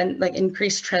been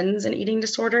increased trends in eating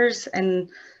disorders, and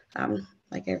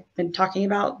like I've been talking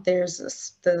about,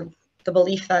 there's the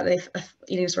belief that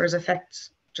eating disorders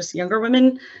affect just younger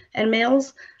women and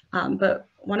males, but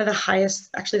one of the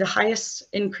highest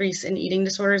increase in eating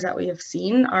disorders that we have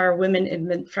seen are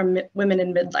from women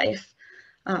in midlife.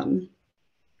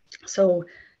 So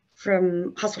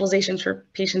from hospitalizations for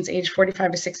patients aged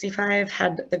 45 to 65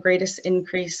 had the greatest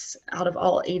increase out of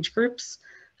all age groups.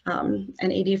 And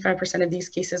 85% of these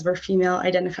cases were female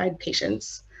identified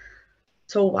patients.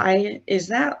 So why is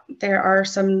that? There are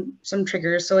some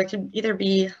triggers. So it could either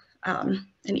be an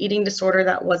eating disorder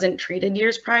that wasn't treated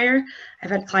years prior.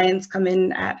 I've had clients come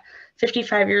in at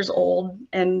 55 years old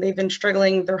and they've been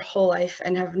struggling their whole life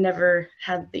and have never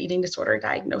had the eating disorder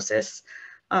diagnosis.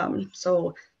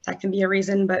 So that can be a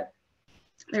reason, but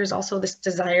there's also this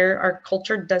desire. Our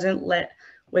culture doesn't let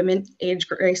women age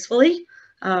gracefully.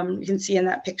 You can see in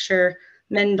that picture,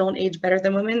 men don't age better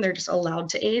than women. They're just allowed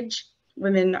to age.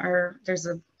 Women there's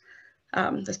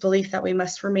this belief that we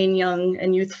must remain young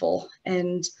and youthful.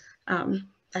 And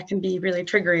that can be really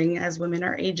triggering as women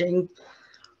are aging.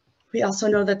 We also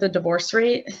know that the divorce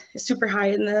rate is super high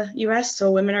in the US.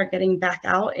 So women are getting back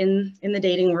out in the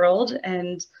dating world.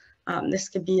 And this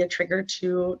could be a trigger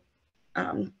to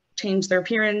change their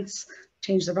appearance,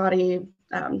 change their body,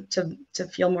 to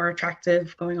feel more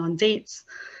attractive, going on dates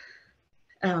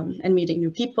and meeting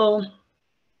new people.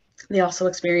 They also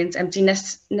experience empty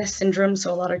nest syndrome,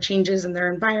 so a lot of changes in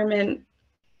their environment.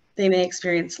 They may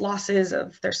experience losses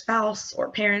of their spouse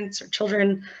or parents or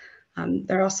children.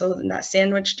 They're also in that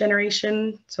sandwich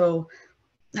generation, so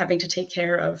having to take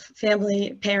care of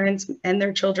family, parents, and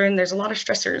their children. There's a lot of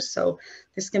stressors, so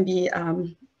this can be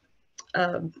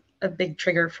a big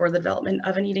trigger for the development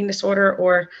of an eating disorder,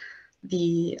 or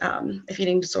if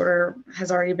eating disorder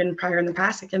has already been prior in the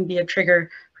past, it can be a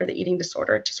trigger for the eating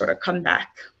disorder to sort of come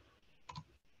back.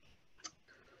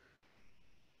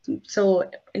 So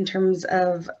in terms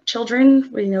of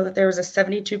children, we know that there was a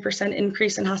 72%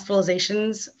 increase in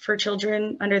hospitalizations for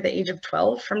children under the age of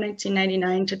 12 from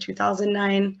 1999 to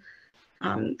 2009.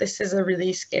 This is a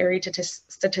really scary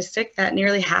statistic that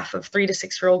nearly half of 3 to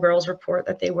 6-year-old girls report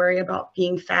that they worry about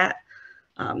being fat.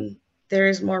 There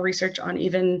is more research on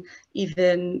even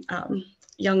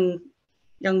young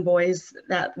boys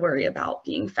that worry about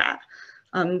being fat,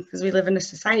 because we live in a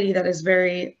society that is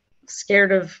very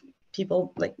scared of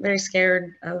people, like very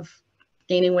scared of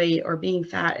gaining weight or being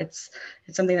fat. It's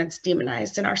something that's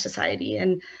demonized in our society,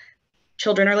 and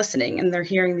children are listening and they're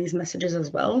hearing these messages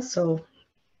as well. So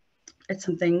it's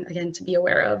something, again, to be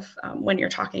aware of when you're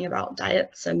talking about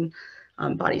diets and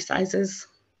body sizes.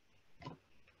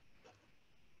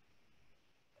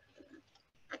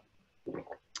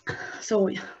 So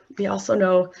we also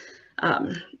know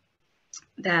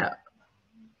that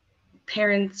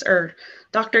parents or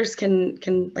doctors can,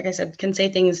 like I said, can say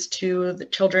things to the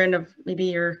children of maybe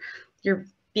your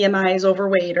BMI is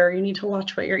overweight, or you need to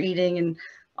watch what you're eating and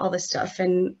all this stuff.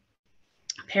 And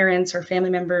parents or family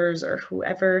members or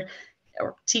whoever,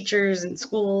 or teachers in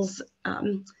schools,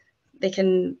 they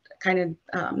can kind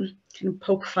of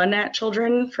poke fun at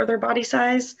children for their body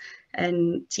size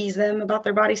and tease them about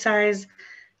their body size,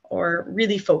 or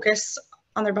really focus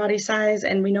on their body size.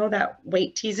 And we know that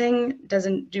weight teasing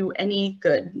doesn't do any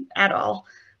good at all.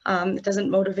 It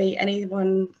doesn't motivate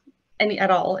anyone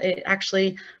at all. It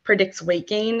actually predicts weight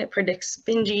gain, it predicts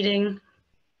binge eating,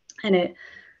 and it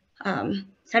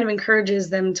kind of encourages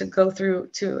them to go through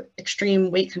to extreme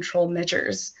weight control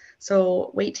measures.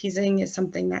 So weight teasing is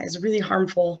something that is really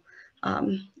harmful.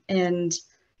 And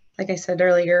like I said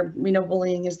earlier, we know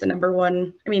bullying is the number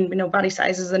one, we know body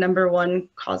size is the number one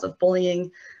cause of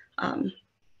bullying.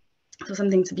 So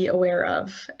something to be aware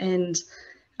of. And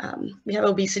we have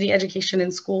obesity education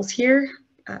in schools here,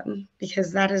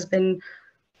 because that has been,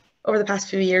 over the past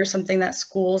few years, something that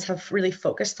schools have really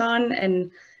focused on. And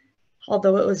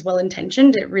although it was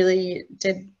well-intentioned, it really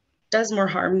does more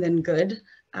harm than good.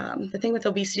 The thing with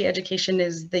obesity education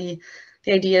is the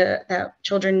idea that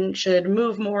children should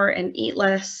move more and eat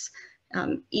less,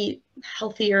 eat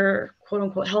healthier, quote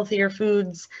unquote, healthier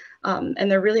foods. And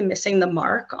they're really missing the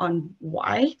mark on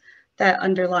why the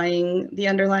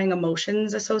underlying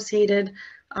emotions associated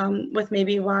with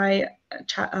maybe why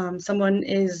someone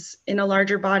is in a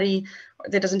larger body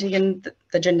that doesn't take in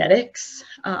the genetics.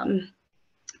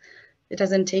 It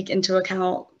doesn't take into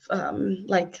account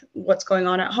like what's going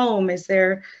on at home.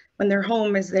 When they're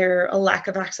home, is there a lack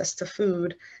of access to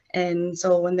food? And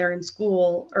so when they're in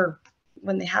school, or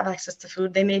when they have access to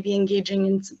food, they may be engaging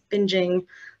in binging,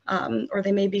 or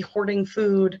they may be hoarding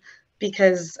food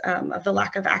because of the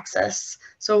lack of access.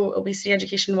 So obesity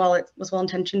education, while it was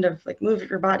well-intentioned of like move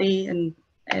your body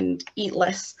and eat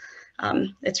less,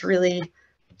 it's really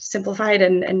simplified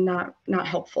and not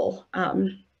helpful.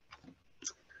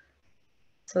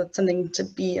 So it's something to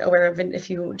be aware of, and if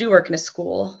you do work in a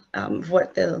school,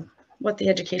 what the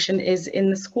education is in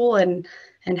the school, and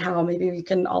how maybe we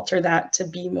can alter that to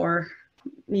be more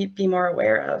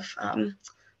aware of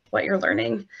what you're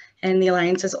learning. And the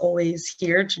Alliance is always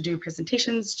here to do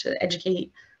presentations, to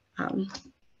educate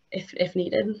if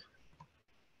needed.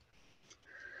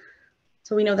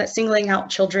 So we know that singling out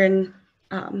children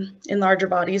in larger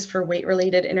bodies for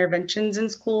weight-related interventions in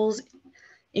schools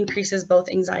increases both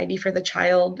anxiety for the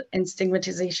child and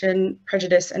stigmatization,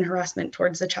 prejudice, and harassment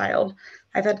towards the child.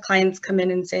 I've had clients come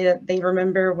in and say that they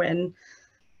remember when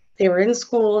they were in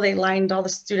school, they lined all the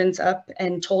students up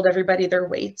and told everybody their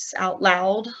weights out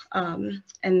loud. And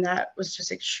that was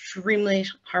just extremely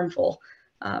harmful,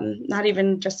 not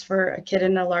even just for a kid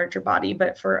in a larger body,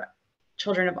 but for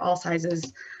children of all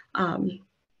sizes.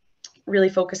 Really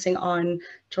focusing on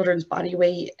children's body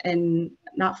weight and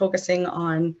not focusing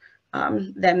on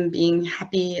them being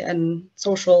happy and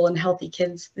social and healthy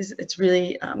kids. It's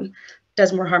really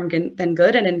does more harm than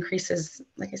good, and increases,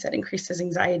 like I said, increases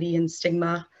anxiety and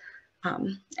stigma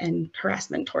and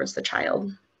harassment towards the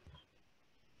child.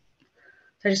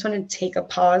 So I just want to take a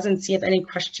pause and see if any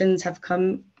questions have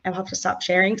come. I'll have to stop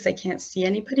sharing because I can't see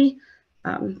anybody,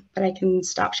 but I can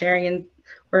stop sharing,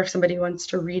 or if somebody wants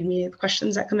to read me the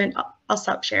questions that come in, I'll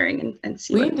stop sharing and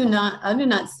see. I do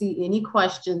not see any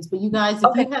questions, but you guys,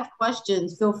 if you have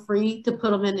questions, feel free to put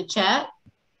them in the chat.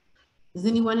 Does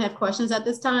anyone have questions at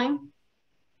this time?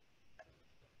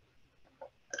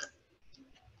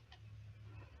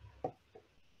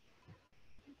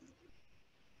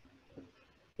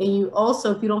 And you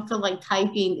also, if you don't feel like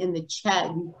typing in the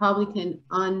chat, you probably can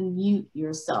unmute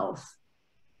yourself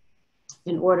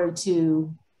in order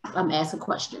to ask a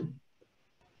question.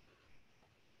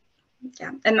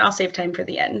 Yeah, and I'll save time for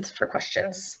the end for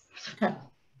questions. Okay.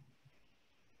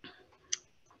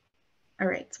 All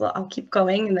right, well, I'll keep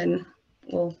going and then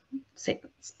we'll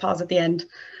pause at the end.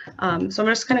 So I'm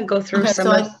just going to go through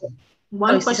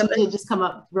one question did just come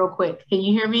up real quick. Can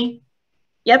you hear me?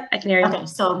 Yep, I can hear you. Okay,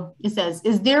 so it says,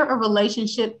 is there a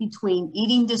relationship between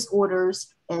eating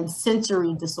disorders and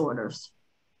sensory disorders?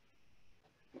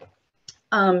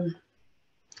 So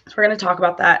we're going to talk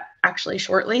about that actually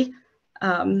shortly.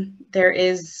 There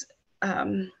is,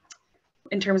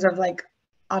 in terms of like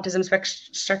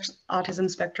autism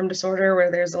spectrum disorder,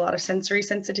 where there's a lot of sensory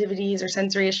sensitivities or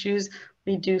sensory issues,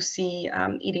 we do see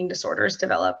eating disorders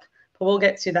develop, but we'll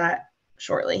get to that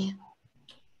shortly.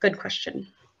 Good question.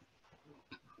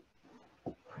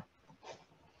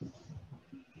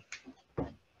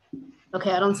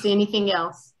 Okay, I don't see anything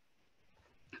else.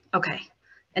 Okay,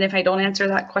 and if I don't answer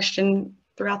that question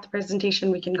throughout the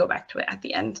presentation, we can go back to it at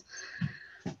the end.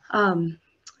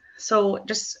 So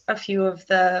just a few of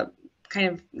the kind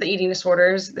of the eating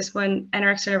disorders. This one,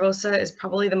 anorexia nervosa, is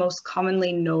probably the most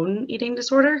commonly known eating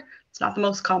disorder. It's not the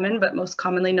most common, but most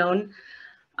commonly known.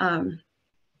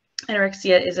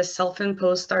 Anorexia is a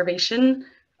self-imposed starvation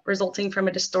resulting from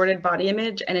a distorted body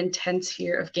image and intense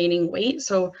fear of gaining weight.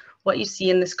 So what you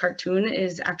see in this cartoon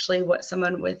is actually what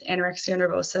someone with anorexia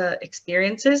nervosa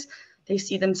experiences. They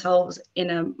see themselves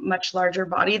in a much larger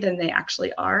body than they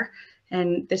actually are.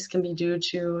 And this can be due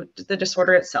to the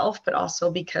disorder itself, but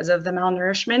also because of the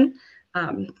malnourishment.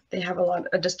 They have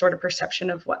a distorted perception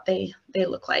of what they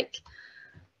look like.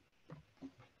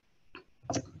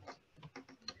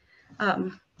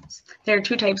 There are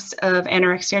two types of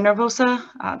anorexia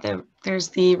nervosa. There's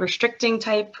the restricting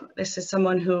type. This is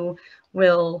someone who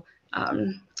will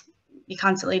be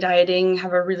constantly dieting,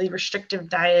 have a really restrictive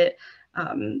diet,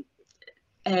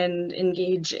 and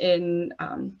engage in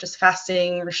just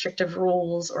fasting, restrictive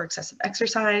rules, or excessive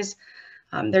exercise.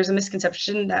 There's a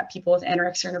misconception that people with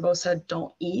anorexia nervosa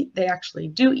don't eat. They actually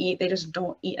do eat. They just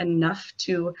don't eat enough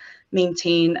to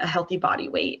maintain a healthy body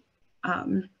weight.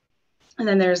 And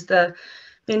then there's the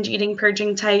binge eating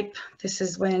purging type. This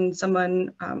is when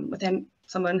someone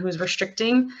someone who's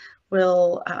restricting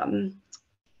will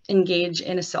engage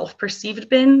in a self-perceived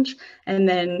binge and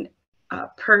then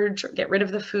purge or get rid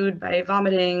of the food by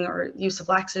vomiting or use of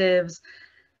laxatives,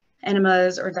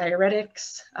 enemas, or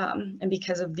diuretics. And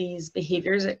because of these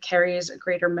behaviors, it carries a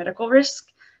greater medical risk.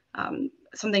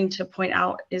 Something to point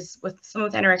out is with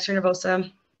someone with anorexia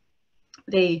nervosa,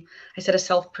 I said a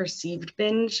self-perceived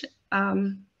binge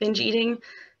eating.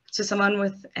 So someone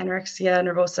with anorexia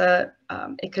nervosa,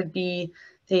 it could be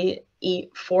they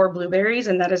eat 4 blueberries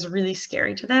and that is really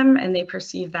scary to them and they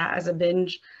perceive that as a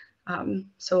binge.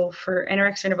 So for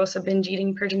anorexia nervosa binge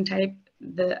eating purging type,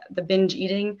 the binge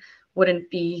eating wouldn't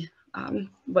be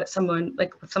what someone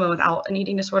without an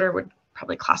eating disorder would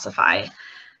probably classify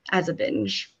as a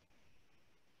binge.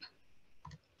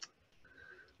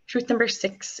 Truth number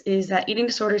 6 is that eating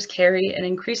disorders carry an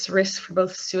increased risk for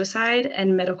both suicide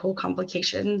and medical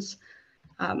complications.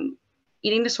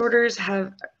 Eating disorders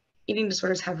have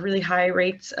really high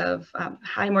rates of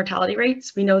high mortality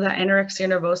rates. We know that anorexia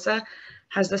nervosa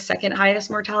has the second highest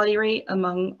mortality rate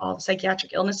among all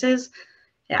psychiatric illnesses.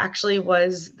 It actually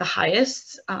was the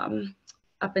highest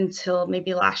up until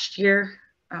maybe last year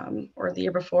or the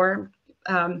year before.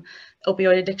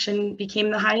 Opioid addiction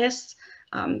became the highest.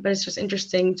 But it's just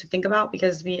interesting to think about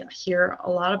because we hear a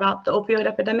lot about the opioid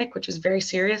epidemic, which is very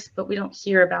serious, but we don't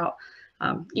hear about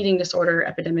eating disorder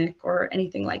epidemic or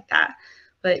anything like that.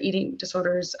 But eating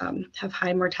disorders have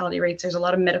high mortality rates. There's a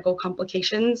lot of medical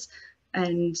complications.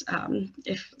 And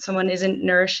if someone isn't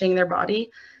nourishing their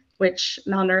body, which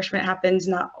malnourishment happens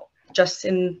not just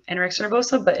in anorexia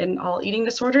nervosa, but in all eating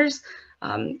disorders,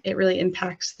 it really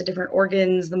impacts the different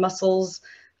organs, the muscles,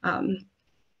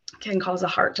 can cause a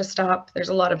heart to stop. There's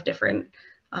a lot of different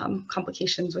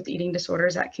complications with eating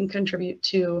disorders that can contribute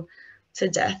to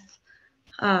death.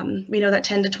 We know that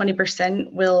 10 to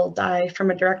 20% will die from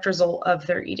a direct result of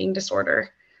their eating disorder.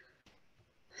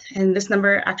 And this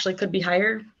number actually could be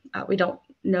higher. We don't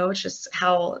know, it's just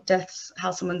how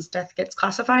someone's death gets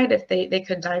classified. If they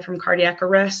could die from cardiac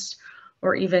arrest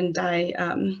or even die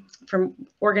from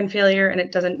organ failure and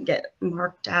it doesn't get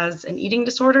marked as an eating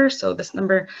disorder. So this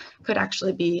number could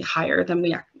actually be higher than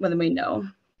we know.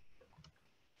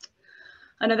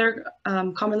 Another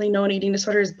commonly known eating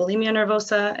disorder is bulimia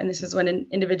nervosa, and this is when an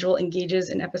individual engages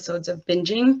in episodes of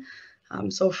binging.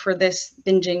 So for this,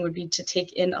 binging would be to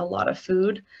take in a lot of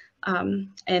food and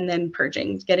then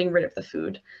purging, getting rid of the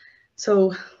food.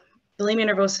 So bulimia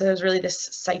nervosa is really this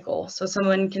cycle. So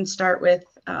someone can start with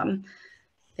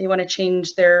they want to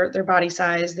change their body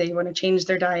size, they want to change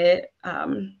their diet,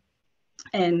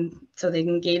 and so they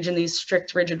engage in these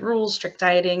strict, rigid rules, strict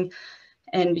dieting.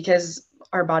 And because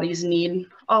our bodies need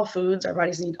all foods, our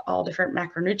bodies need all different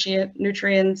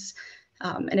macronutrients,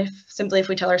 And if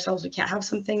we tell ourselves we can't have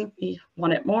something, we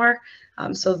want it more.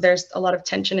 So there's a lot of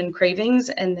tension and cravings.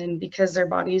 And then because their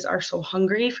bodies are so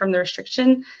hungry from the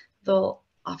restriction, they'll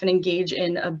often engage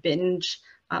in a binge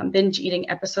eating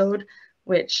episode,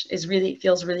 which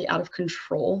feels really out of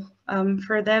control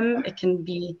for them. It can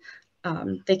be,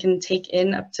 they can take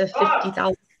in up to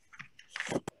 50,000.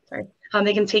 Sorry.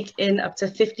 They can take in up to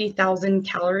 50,000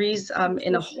 calories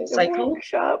in a whole cycle.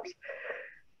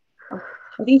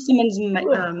 I think someone's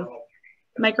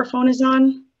microphone is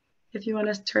on. If you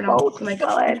want to turn off the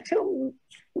microphone. Well, I had 2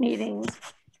 meetings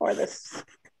for this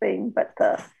thing, but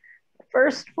the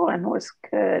first one was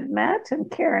good. Matt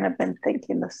and Karen have been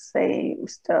thinking the same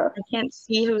stuff. I can't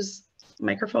see whose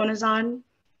microphone is on.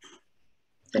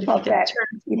 But if you could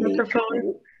turn the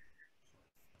microphone,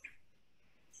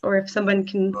 or if someone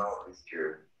can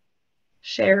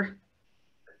share.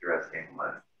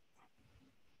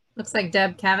 Looks like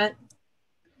Deb Cavett.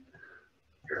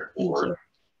 Thank you.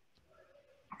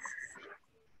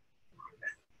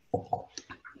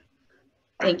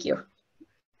 Thank you.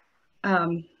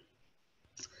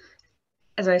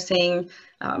 As I was saying,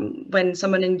 when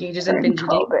someone engages in binge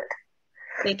eating,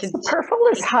 they can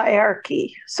superfluous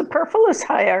hierarchy. Superfluous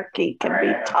hierarchy can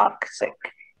be toxic.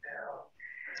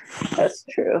 That's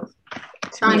true.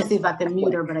 Trying to see if I can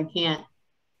mute her, but I can't.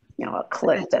 You know, a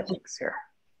clip that makes her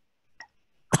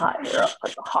higher up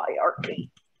in the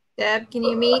hierarchy. Deb, can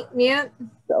you mute?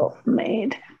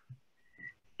 Self-made.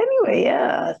 Anyway,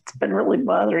 yeah, it's been really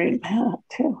bothering Matt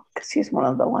too, because he's one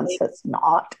of the ones that's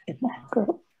not in that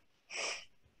group.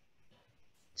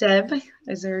 Deb,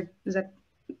 is that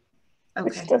okay?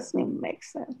 Which doesn't even make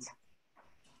sense.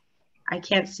 I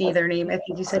can't see their name. I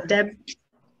think you said Deb.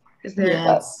 Is there?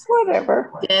 Yes.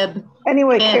 Whatever. Deb.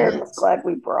 Anyway, Karen was glad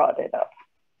we brought it up.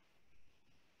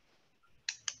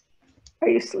 Are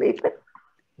you sleeping?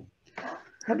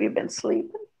 Have you been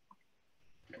sleeping?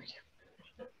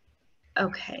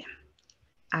 Okay.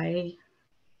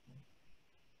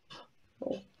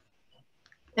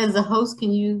 As a host,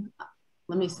 can you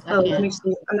let me see. Let me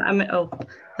see.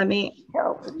 Let me.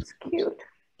 Calvin's cute.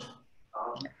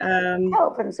 Um,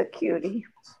 Calvin's a cutie.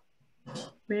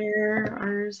 Where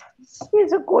are?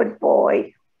 He's a good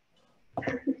boy.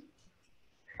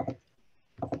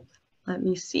 Let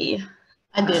me see.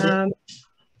 I did it.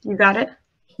 You got it?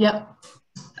 Yep.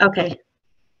 Okay.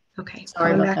 Okay.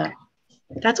 Sorry about that.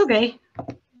 That's okay.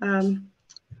 How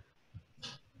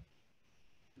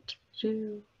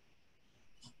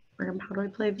do I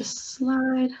play this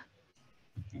slide?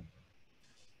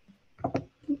 How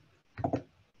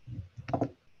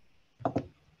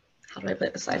do I play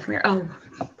the slide from here?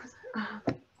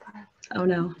 Oh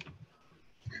no.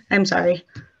 I'm sorry.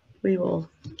 We will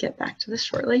get back to this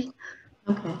shortly.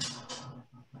 Okay.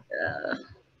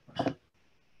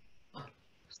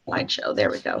 Slideshow.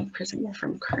 There we go. Present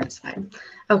from current slide.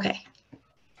 Okay.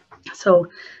 So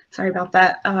sorry about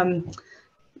that.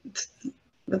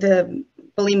 The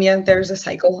bulimia, there's a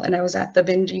cycle, and I was at the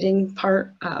binge eating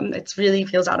part. It really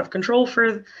feels out of control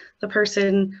for the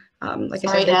person. Like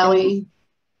sorry, I said, Allie.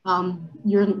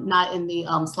 You're not in the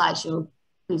slideshow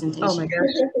presentation. Oh my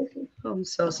gosh. Oh, I'm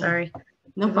so sorry.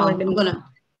 No problem. I'm gonna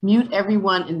mute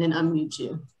everyone and then unmute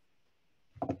you.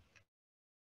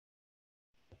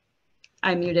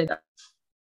 I muted.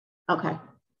 Okay.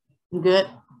 You good?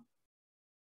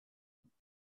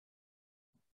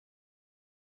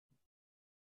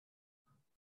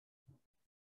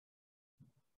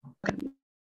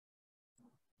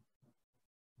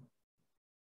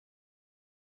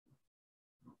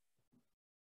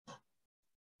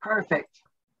 Perfect.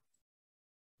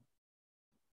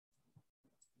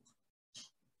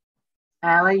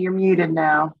 Allie, you're muted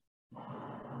now.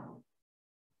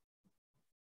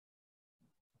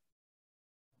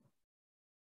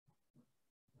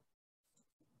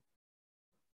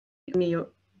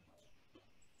 Mute.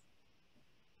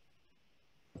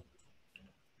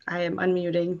 I am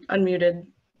unmuted.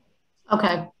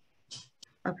 Okay.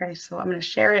 Okay, so I'm going to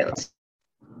share it. Let's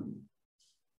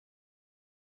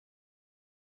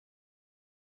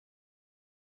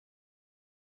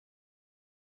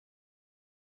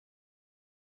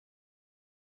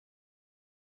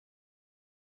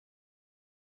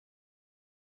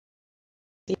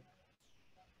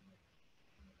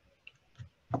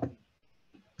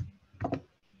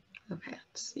Okay,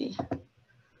 let's see.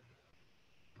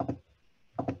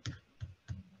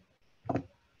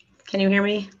 Can you hear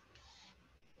me?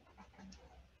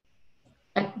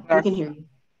 I can hear you.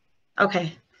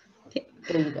 Okay.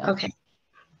 There you go. Okay.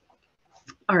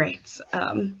 All right.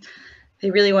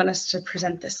 They really want us to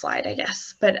present this slide, I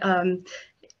guess. But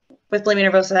with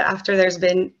bulimia nervosa, after there's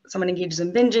been someone engages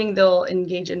in binging, they'll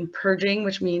engage in purging,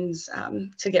 which means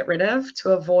to get rid of,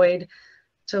 to avoid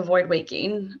weight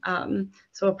gain.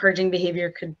 So a purging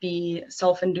behavior could be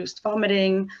self-induced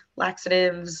vomiting,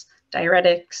 laxatives,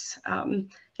 diuretics,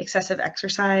 excessive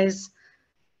exercise.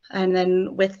 And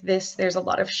then with this, there's a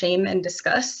lot of shame and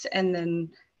disgust, and then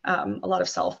a lot of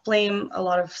self-blame, a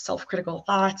lot of self-critical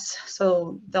thoughts.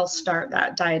 So they'll start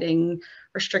that dieting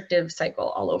restrictive cycle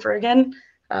all over again.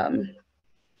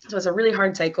 So it's a really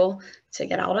hard cycle to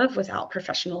get out of without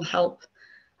professional help.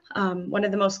 One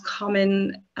of the most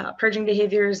common purging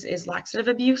behaviors is laxative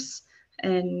abuse.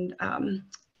 And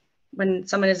when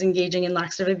someone is engaging in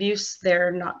laxative abuse,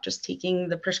 they're not just taking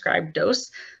the prescribed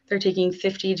dose, they're taking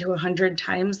 50 to 100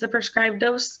 times the prescribed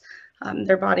dose.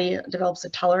 Their body develops a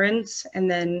tolerance, and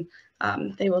then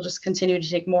they will just continue to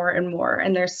take more and more.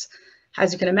 And there's,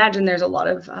 as you can imagine, there's a lot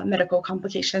of medical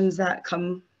complications that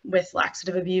come with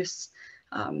laxative abuse.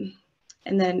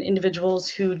 And then individuals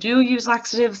who do use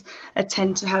laxatives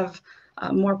tend to have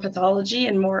more pathology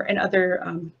and more and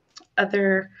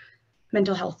other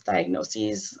mental health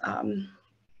diagnoses,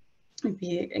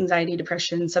 maybe anxiety,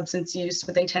 depression, substance use,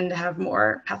 but they tend to have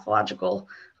more pathological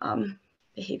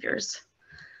behaviors.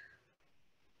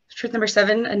 Truth number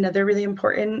 7, another really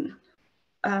important,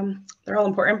 they're all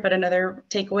important, but another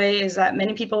takeaway is that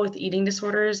many people with eating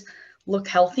disorders look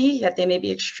healthy, yet they may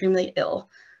be extremely ill.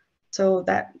 So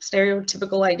that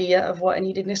stereotypical idea of what an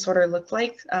eating disorder looked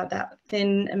like, that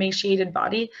thin, emaciated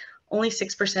body, only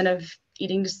 6% of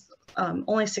eating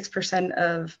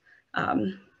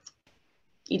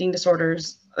eating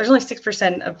disorders, there's only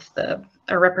 6% of the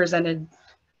are represented,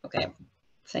 okay, I'm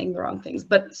saying the wrong things,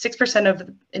 but 6% of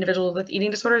individuals with eating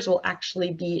disorders will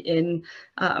actually be in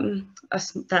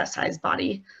that size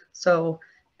body. So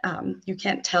you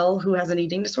can't tell who has an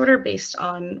eating disorder based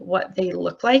on what they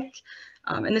look like.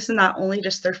 And this is not only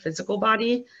just their physical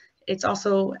body, it's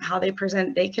also how they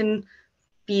present. They can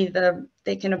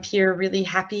appear really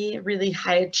happy, really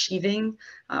high achieving,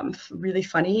 really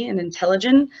funny and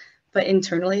intelligent, but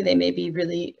internally they may be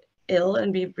really ill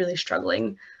and be really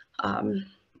struggling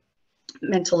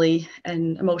mentally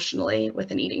and emotionally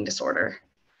with an eating disorder.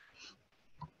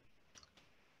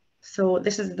 So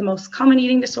this is the most common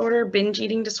eating disorder, binge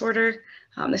eating disorder.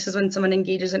 This is when someone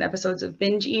engages in episodes of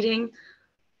binge eating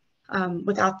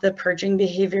without the purging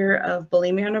behavior of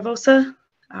bulimia nervosa.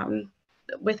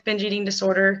 With binge eating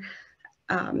disorder,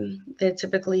 they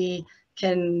typically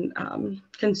can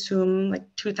consume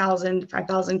like 2,000,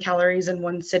 5,000 calories in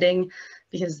one sitting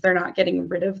because they're not getting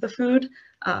rid of the food.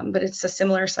 But it's a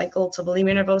similar cycle to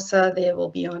bulimia nervosa. They will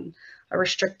be on a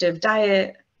restrictive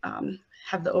diet,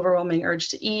 have the overwhelming urge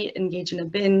to eat, engage in a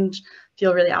binge,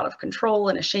 feel really out of control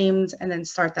and ashamed, and then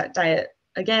start that diet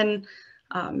again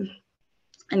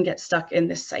and get stuck in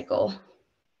this cycle.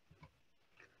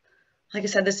 Like I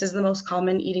said, this is the most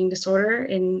common eating disorder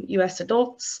in US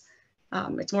adults.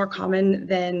 It's more common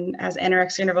than as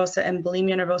anorexia nervosa and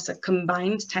bulimia nervosa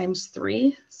combined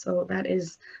 ×3. So that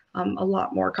is a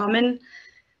lot more common.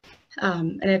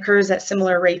 And it occurs at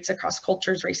similar rates across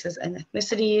cultures, races, and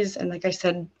ethnicities. And like I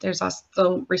said, there's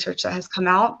also research that has come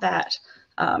out that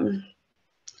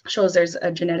shows there's a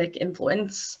genetic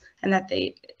influence and that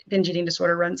binge eating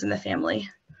disorder runs in the family.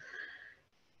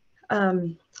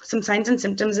 Some signs and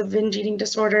symptoms of binge eating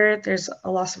disorder: there's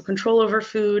a loss of control over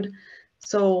food.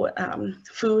 So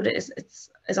food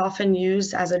is often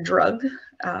used as a drug.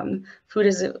 Food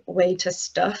is a way to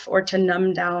stuff or to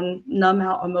numb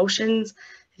out emotions.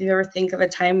 If you ever think of a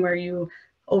time where you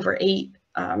overate,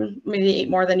 maybe ate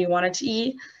more than you wanted to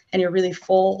eat, and you're really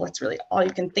full, that's really all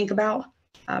you can think about.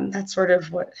 That's sort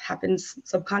of what happens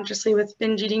subconsciously with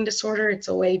binge eating disorder. It's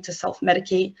a way to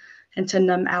self-medicate and to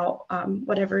numb out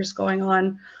whatever's going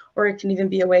on, or it can even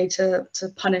be a way to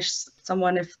punish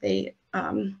someone if they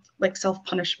like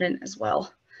self-punishment as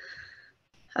well.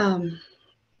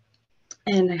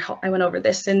 And I went over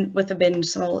this with a binge.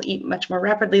 Someone will eat much more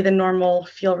rapidly than normal,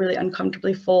 feel really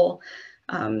uncomfortably full.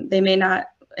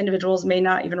 Individuals may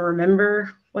not even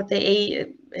remember what they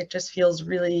ate. It just feels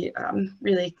really,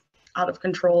 really out of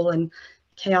control and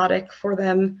chaotic for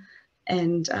them.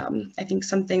 And I think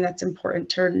something that's important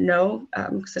to know,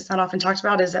 because it's not often talked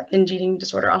about, is that binge eating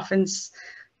disorder often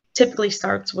typically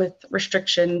starts with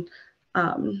restriction.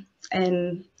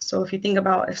 And so if you think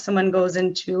about if someone goes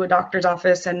into a doctor's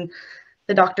office and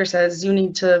the doctor says you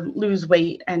need to lose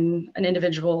weight, and an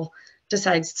individual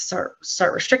decides to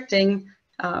start restricting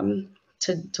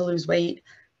to lose weight,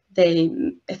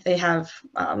 if they have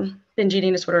binge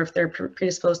eating disorder, if they're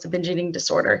predisposed to binge eating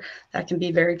disorder, that can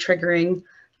be very triggering.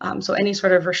 So any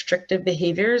sort of restrictive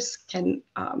behaviors can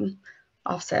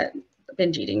offset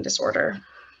binge eating disorder.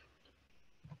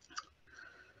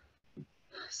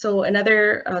 So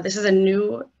another, this is a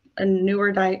new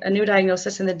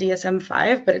diagnosis in the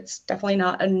DSM-5, but it's definitely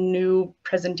not a new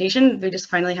presentation. They just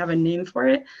finally have a name for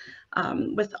it.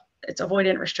 It's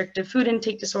avoidant restrictive food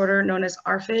intake disorder, known as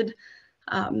ARFID.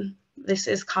 This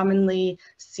is commonly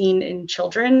seen in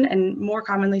children and more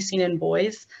commonly seen in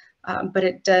boys, but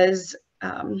it does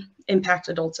impact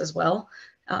adults as well.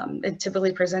 It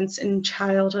typically presents in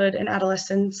childhood and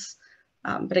adolescence,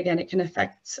 but again, it can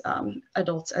affect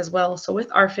adults as well. So with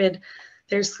ARFID,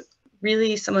 there's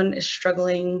really someone is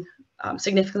struggling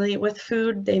significantly with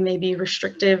food. They may be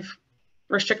restrictive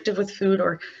with food,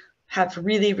 or have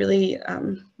really, really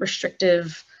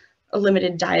restrictive,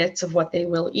 limited diets of what they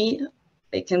will eat.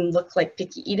 They can look like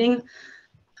picky eating.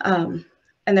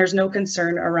 And there's no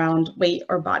concern around weight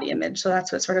or body image. So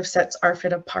that's what sort of sets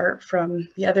ARFID apart from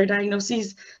the other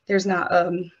diagnoses. There's not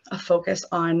a focus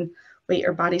on weight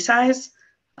or body size.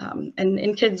 And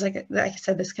in kids, like I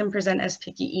said, this can present as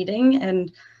picky eating,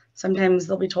 and sometimes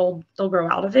they'll be told they'll grow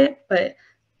out of it, but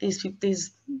these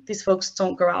folks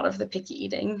don't grow out of the picky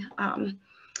eating.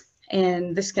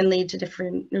 And this can lead to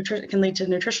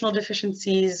nutritional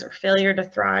deficiencies, or failure to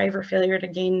thrive, or failure to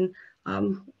gain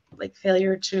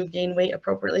weight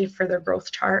appropriately for their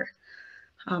growth chart.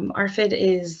 ARFID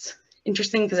is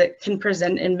interesting because it can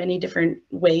present in many different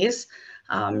ways.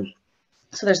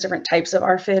 So there's different types of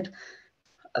ARFID.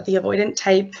 The avoidant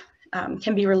type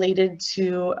can be related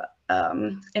to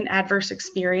an adverse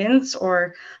experience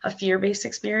or a fear-based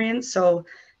experience. So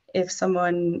if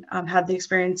someone had the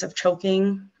experience of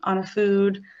choking on a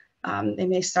food, they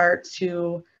may start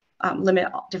to limit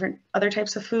different other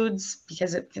types of foods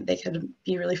because they could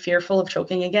be really fearful of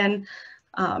choking again.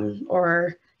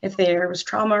 Or if there was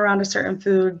trauma around a certain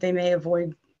food, they may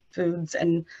avoid foods.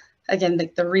 And again,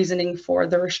 the reasoning for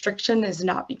the restriction is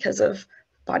not because of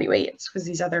body weight, it's because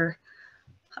these other,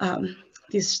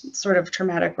 these sort of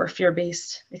traumatic or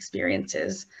fear-based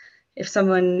experiences. If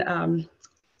someone,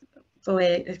 the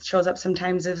way it shows up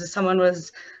sometimes is someone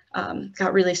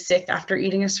got really sick after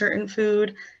eating a certain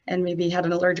food and maybe had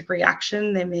an allergic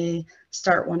reaction, they may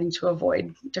start wanting to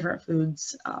avoid different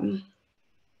foods.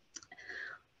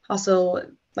 Also,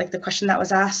 like the question that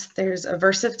was asked, there's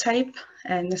aversive type,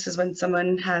 and this is when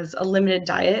someone has a limited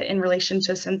diet in relation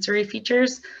to sensory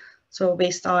features. So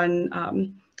based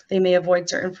on, they may avoid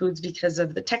certain foods because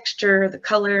of the texture, the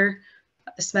color,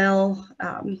 the smell,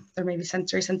 there may be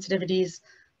sensory sensitivities.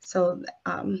 So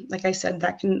like I said,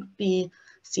 that can be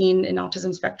seen in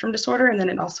autism spectrum disorder, and then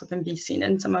it also can be seen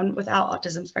in someone without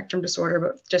autism spectrum disorder,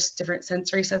 but just different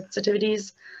sensory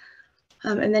sensitivities.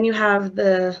 And then you have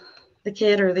the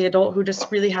kid or the adult who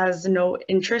just really has no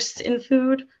interest in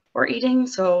food or eating.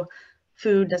 So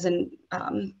food doesn't,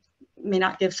 may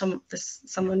not give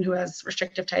someone who has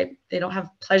restrictive type, they don't have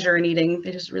pleasure in eating.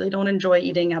 They just really don't enjoy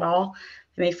eating at all.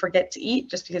 They may forget to eat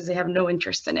just because they have no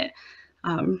interest in it.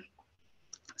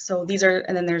 So these are,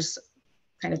 and then there's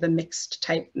kind of the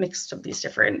mixed of these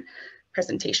different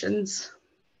presentations.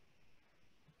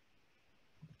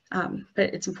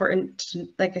 But it's important to,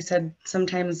 like I said,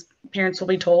 sometimes parents will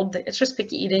be told that it's just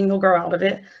picky eating, they'll grow out of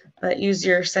it, but use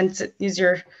your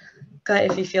gut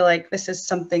if you feel like this is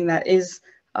something that is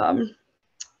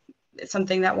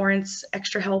something that warrants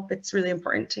extra help. It's really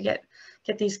important to get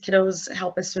these kiddos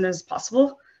help as soon as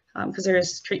possible, because there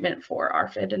is treatment for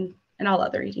ARFID and all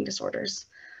other eating disorders.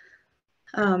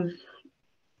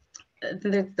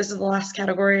 This is the last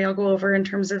category I'll go over in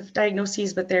terms of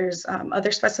diagnoses, but there's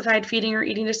other specified feeding or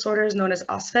eating disorders known as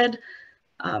OSFED.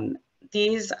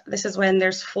 This is when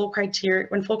there's full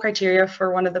criteria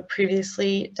for one of the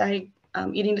previously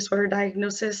eating disorder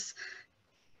diagnosis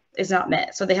is not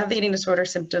met. So they have the eating disorder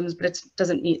symptoms, but it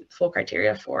doesn't meet full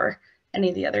criteria for any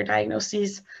of the other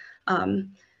diagnoses.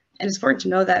 And it's important to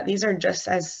know that these are just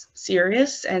as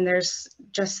serious, and there's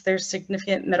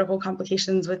significant medical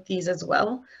complications with these as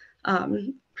well.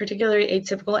 Particularly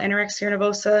atypical anorexia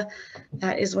nervosa.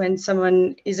 That is when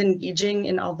someone is engaging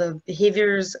in all the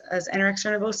behaviors as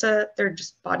anorexia nervosa, their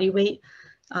just body weight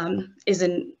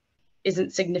isn't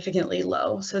significantly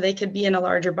low. So they could be in a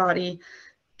larger body,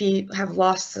 have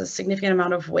lost a significant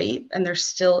amount of weight, and they're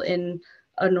still in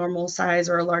a normal size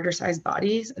or a larger size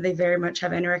body. They very much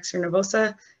have anorexia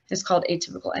nervosa. It's called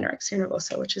atypical anorexia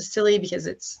nervosa, which is silly because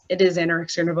it is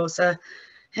anorexia nervosa.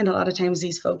 And a lot of times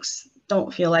these folks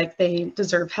don't feel like they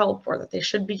deserve help or that they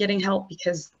should be getting help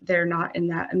because they're not in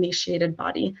that emaciated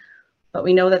body. But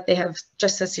we know that they have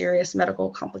just as serious medical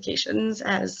complications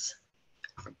as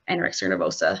anorexia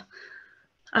nervosa.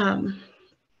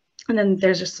 And then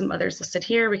there's just some others listed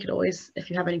here. We could always, if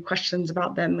you have any questions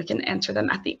about them, we can answer them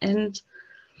at the end.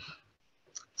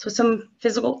 So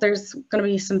there's going to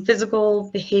be some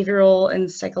physical, behavioral,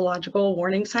 and psychological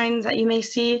warning signs that you may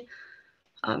see.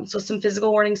 So some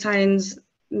physical warning signs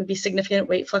may be significant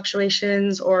weight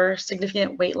fluctuations or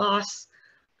significant weight loss.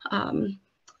 There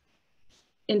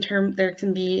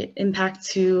can be impact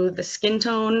to the skin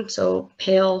tone, so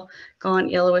pale, gaunt,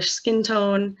 yellowish skin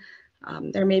tone.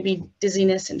 There may be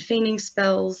dizziness and fainting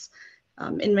spells.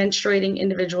 In menstruating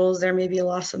individuals, there may be a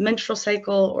loss of menstrual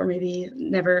cycle or maybe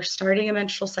never starting a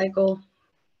menstrual cycle.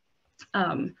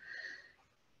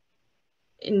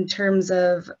 In terms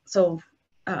of,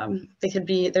 there can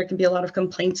be a lot of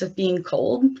complaints of being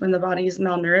cold. When the body is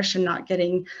malnourished and not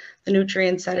getting the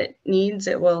nutrients that it needs,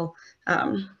 it will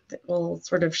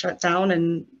sort of shut down,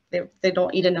 and they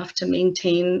don't eat enough to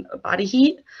maintain body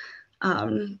heat.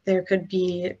 There could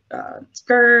be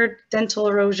GERD, dental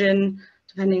erosion,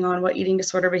 depending on what eating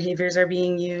disorder behaviors are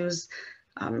being used.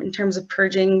 In terms of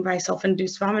purging by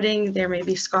self-induced vomiting, there may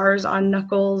be scars on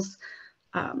knuckles,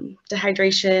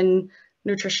 dehydration,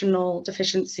 nutritional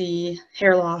deficiency,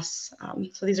 hair loss.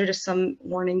 So these are just some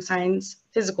warning signs,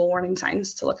 physical warning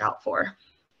signs to look out for.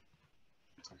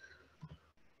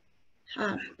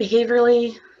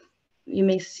 Behaviorally, you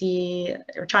may see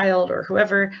your child or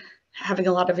whoever having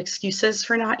a lot of excuses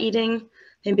for not eating.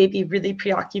 They may be really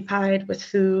preoccupied with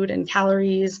food and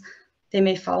calories. They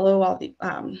may follow all the,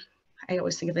 I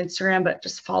always think of Instagram, but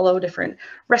just follow different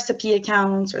recipe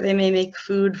accounts, or they may make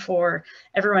food for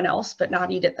everyone else but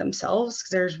not eat it themselves, because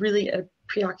there's really a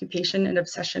preoccupation and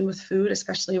obsession with food,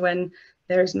 especially when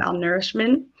there's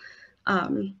malnourishment.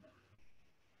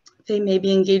 They may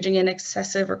be engaging in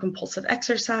excessive or compulsive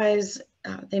exercise.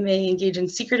 They may engage in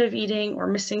secretive eating or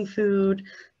missing food,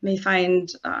 may find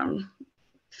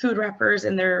food wrappers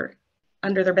under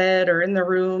their bed or in their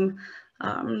room.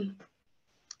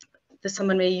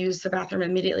 Someone may use the bathroom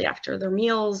immediately after their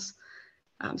meals.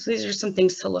 So these are some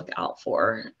things to look out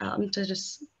for,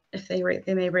 if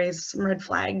they may raise some red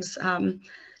flags.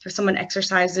 If someone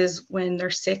exercises when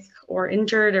they're sick or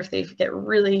injured, or if they get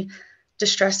really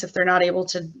distressed if they're not able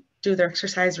to do their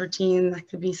exercise routine, that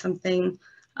could be something.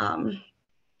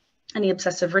 Any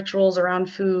obsessive rituals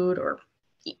around food or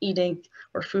eating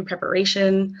or food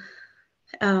preparation.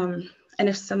 And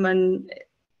if someone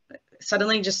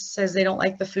suddenly just says they don't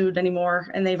like the food anymore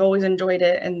and they've always enjoyed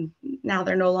it and now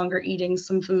they're no longer eating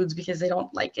some foods because they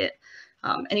don't like it,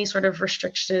 any sort of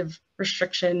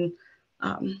restriction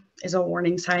is a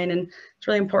warning sign. And it's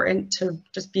really important to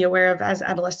just be aware of, as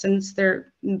adolescents,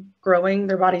 they're growing,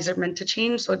 their bodies are meant to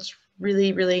change. So it's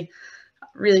really, really,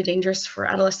 really dangerous for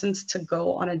adolescents to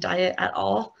go on a diet at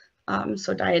all.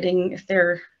 So dieting, if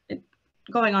they're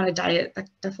going on a diet, that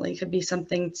definitely could be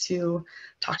something to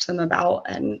talk to them about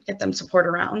and get them support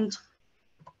around.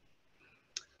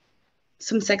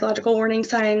 Some psychological warning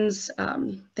signs,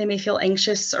 they may feel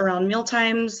anxious around meal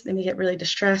times. They may get really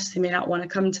distressed. They may not want to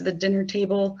come to the dinner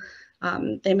table.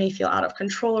 They may feel out of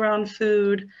control around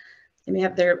food. They may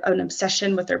have an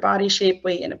obsession with their body shape,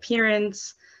 weight, and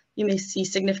appearance. You may see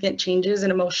significant changes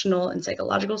in emotional and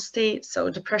psychological state. So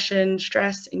depression,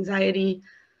 stress, anxiety,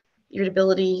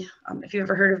 irritability. If you've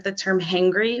ever heard of the term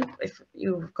hangry, if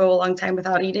you go a long time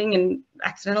without eating and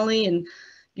accidentally and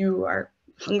you are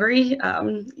hungry,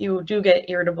 you do get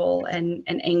irritable and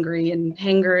angry, and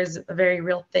hanger is a very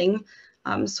real thing.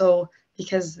 So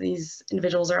because these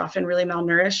individuals are often really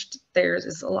malnourished, there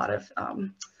is a lot of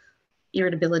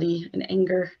irritability and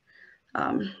anger.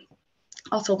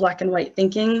 Also black and white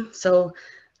thinking. So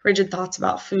rigid thoughts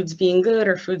about foods being good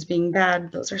or foods being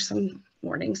bad. Those are some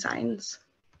warning signs.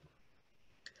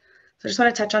 So I just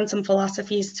want to touch on some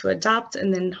philosophies to adopt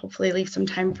and then hopefully leave some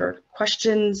time for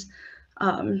questions.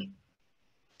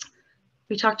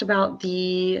 We talked about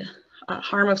the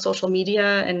harm of social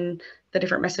media and the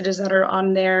different messages that are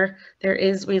on there.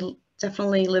 We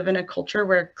definitely live in a culture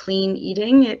where clean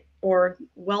eating or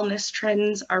wellness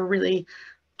trends are really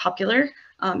popular,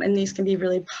 and these can be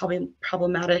really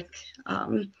problematic.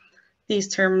 These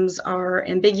terms are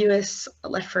ambiguous,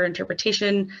 left for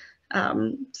interpretation.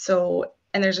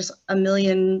 And there's just a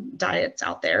million diets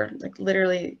out there, like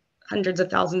literally hundreds of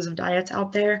thousands of diets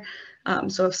out there.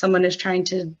 So if someone is trying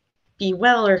to be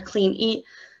well or clean eat,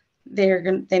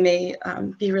 they may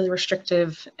be really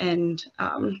restrictive and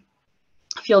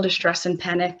feel distress and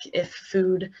panic if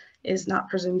food is not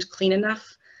presumed clean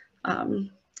enough.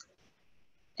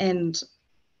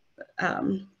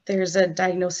 There's a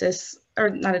diagnosis, or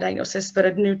not a diagnosis, but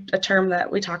a term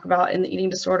that we talk about in the eating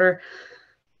disorder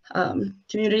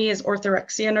community is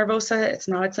orthorexia nervosa. It's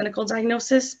not a clinical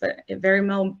diagnosis, but it very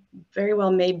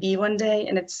well may be one day.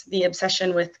 And it's the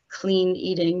obsession with clean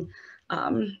eating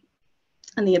and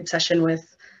the obsession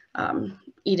with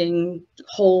eating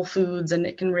whole foods, and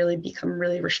it can really become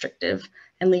really restrictive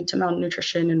and lead to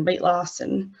malnutrition and weight loss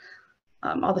and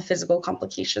all the physical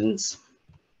complications.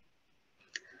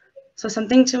 So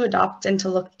something to adopt and to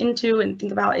look into and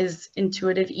think about is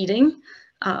intuitive eating.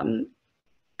 And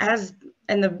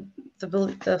the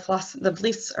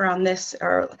beliefs around this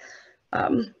are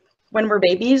when we're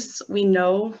babies, we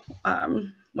know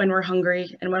when we're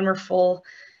hungry and when we're full.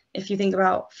 If you think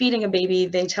about feeding a baby,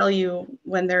 they tell you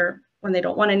when they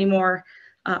don't want anymore.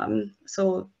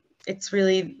 So it's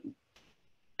really,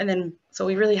 so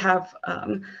we really have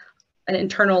an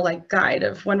internal like guide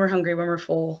of when we're hungry, when we're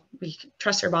full. We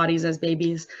trust our bodies as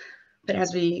babies. But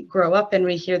as we grow up and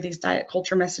we hear these diet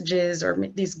culture messages, or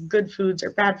these good foods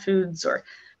or bad foods, or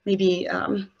maybe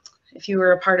if you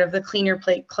were a part of the clean your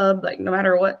plate club, like no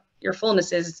matter what your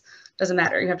fullness is, doesn't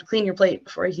matter. You have to clean your plate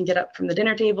before you can get up from the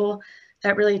dinner table.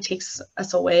 That really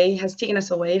has taken us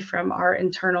away from our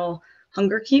internal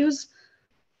hunger cues.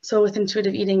 So with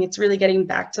intuitive eating, it's really getting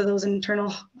back to those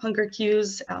internal hunger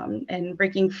cues and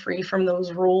breaking free from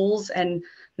those rules and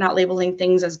not labeling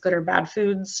things as good or bad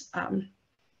foods.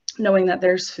 Knowing that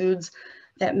there's foods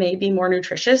that may be more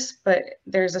nutritious, but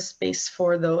there's a space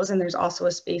for those. And there's also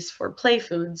a space for play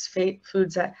foods,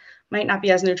 foods that might not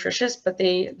be as nutritious, but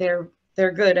they're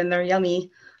good and they're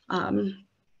yummy. And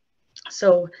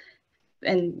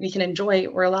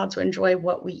we're allowed to enjoy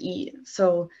what we eat.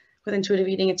 So with intuitive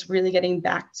eating, it's really getting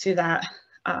back to that,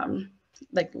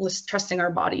 trusting our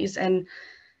bodies. And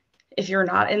if you're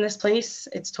not in this place,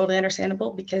 it's totally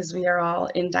understandable because we are all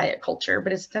in diet culture,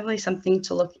 but it's definitely something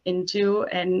to look into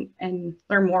and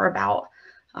learn more about,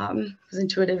 because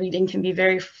intuitive eating can be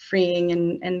very freeing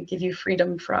and give you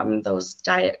freedom from those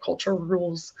diet culture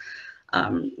rules.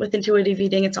 With intuitive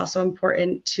eating, it's also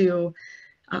important to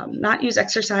not use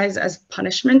exercise as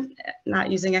punishment, not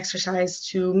using exercise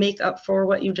to make up for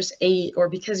what you just ate, or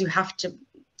because you have to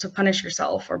punish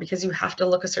yourself, or because you have to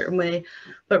look a certain way,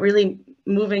 but really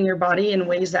moving your body in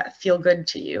ways that feel good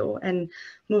to you and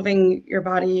moving your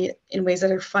body in ways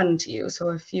that are fun to you. So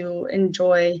if you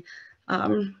enjoy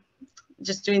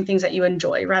just doing things that you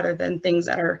enjoy rather than things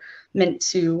that are meant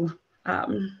to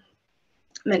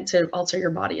alter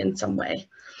your body in some way.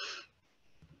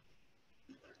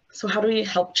 So how do we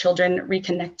help children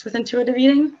reconnect with intuitive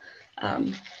eating?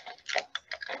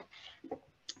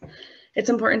 It's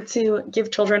important to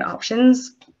give children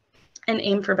options and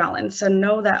aim for balance. So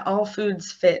know that all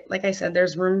foods fit. Like I said,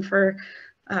 there's room for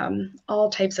all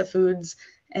types of foods.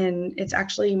 And it's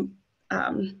actually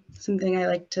something I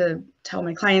like to tell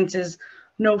my clients is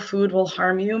no food will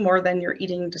harm you more than your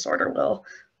eating disorder will.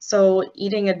 So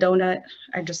eating a donut,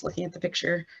 I'm just looking at the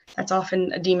picture, that's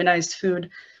often a demonized food.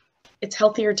 It's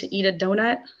healthier to eat a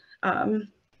donut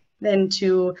than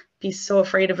to be so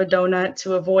afraid of a donut,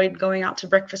 to avoid going out to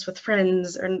breakfast with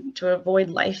friends, or to avoid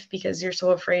life because you're so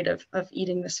afraid of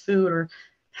eating this food or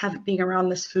being around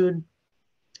this food.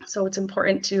 So it's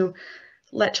important to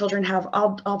let children have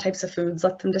all types of foods,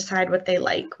 let them decide what they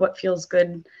like, what feels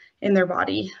good in their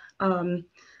body.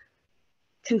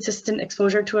 Consistent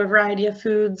exposure to a variety of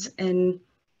foods, and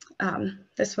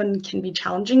this one can be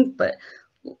challenging, but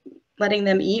letting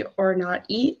them eat or not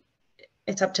eat,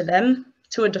 it's up to them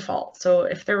to a default. So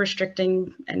if they're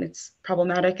restricting and it's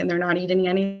problematic and they're not eating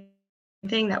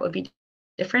anything, that would be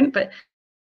different. But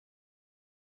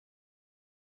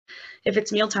if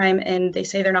it's mealtime and they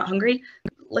say they're not hungry,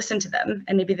 listen to them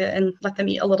and and let them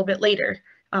eat a little bit later.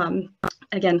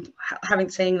 Again,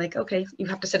 saying like, okay, you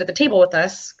have to sit at the table with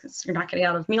us because you're not getting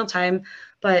out of mealtime.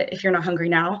 But if you're not hungry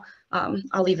now,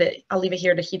 I'll leave it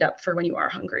here to heat up for when you are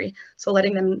hungry. So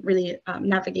letting them really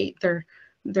navigate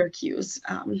their cues.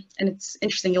 And it's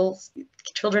interesting,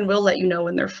 children will let you know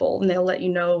when they're full, and they'll let you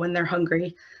know when they're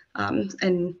hungry.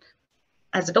 And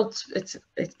as adults,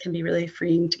 it can be really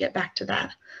freeing to get back to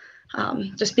that.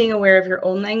 Just being aware of your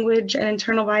own language and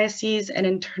internal biases and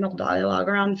internal dialogue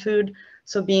around food.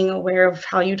 So being aware of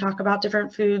how you talk about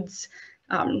different foods,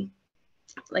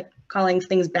 like calling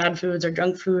things bad foods or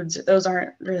junk foods, those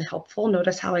aren't really helpful.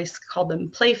 Notice how I call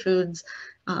them play foods,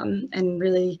 and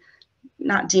really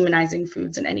not demonizing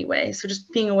foods in any way. So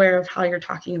just being aware of how you're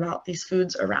talking about these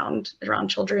foods around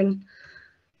children.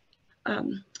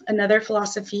 Another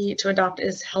philosophy to adopt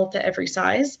is health at every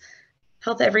size.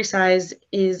 Health at every size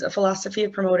is a philosophy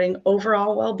of promoting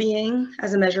overall well-being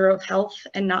as a measure of health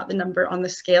and not the number on the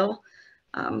scale.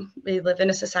 We live in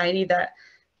a society that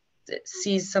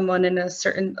sees someone in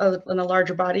in a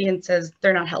larger body and says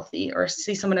they're not healthy, or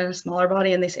sees someone in a smaller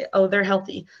body and they say, oh, they're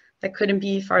healthy. That couldn't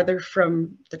be farther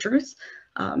from the truth.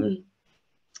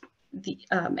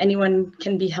 Anyone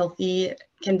can be healthy,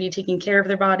 can be taking care of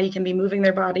their body, can be moving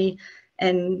their body,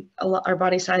 and our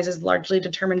body size is largely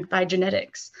determined by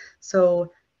genetics.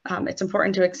 So it's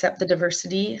important to accept the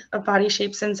diversity of body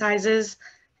shapes and sizes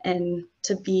and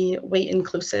to be weight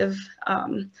inclusive.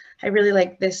 I really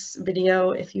like this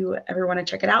video. If you ever want to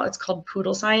check it out, it's called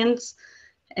Poodle Science,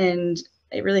 and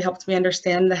it really helped me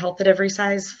understand the health at every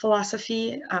size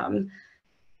philosophy.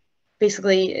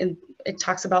 Basically, it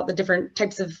talks about the different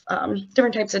types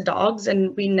of dogs,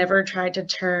 and we never tried to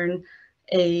turn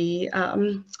a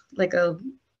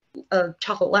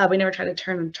chocolate lab. We never tried to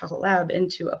turn a chocolate lab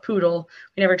into a poodle.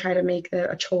 We never tried to make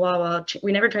a chihuahua.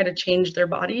 We never tried to change their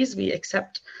bodies. We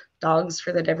accept dogs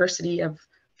for the diversity of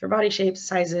their body shapes,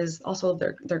 sizes, also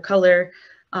their color,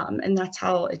 and that's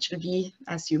how it should be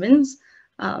as humans.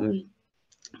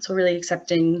 So really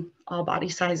accepting all body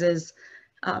sizes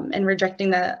and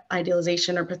rejecting that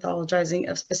idealization or pathologizing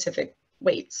of specific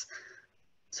weights.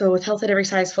 So with health at every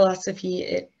size philosophy,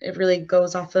 it really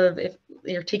goes off of, if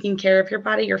you're taking care of your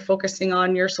body, you're focusing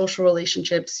on your social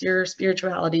relationships, your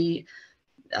spirituality,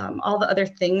 all the other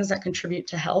things that contribute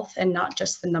to health, and not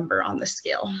just the number on the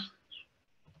scale.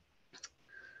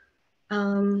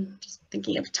 Just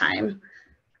thinking of time.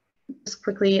 Just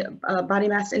quickly, body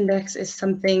mass index is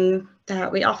something that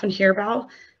we often hear about.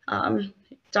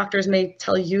 Doctors may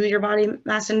tell you your body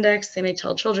mass index, they may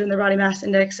tell children their body mass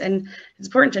index, and it's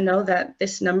important to know that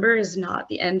this number is not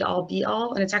the end all be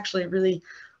all, and it's actually really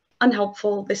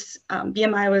unhelpful. This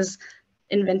BMI was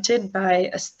invented by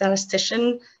a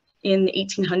statistician in the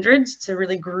 1800s to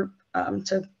really group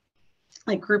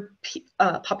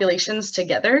populations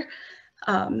together.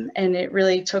 And it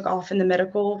really took off in the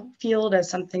medical field as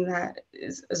something that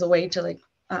is a way to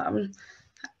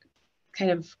kind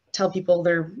of tell people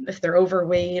if they're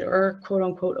overweight or quote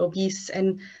unquote obese,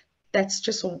 and that's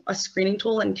just a screening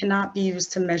tool and cannot be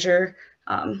used to measure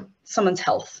someone's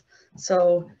health.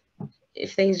 So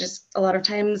if they just, a lot of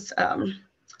times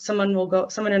someone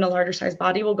in a larger size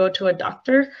body will go to a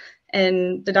doctor,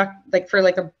 and the for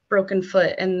a broken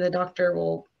foot, and the doctor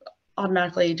will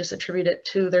automatically just attribute it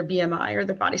to their BMI or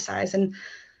their body size, and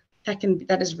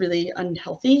that is really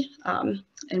unhealthy. And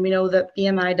we know that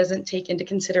BMI doesn't take into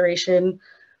consideration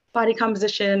body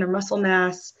composition or muscle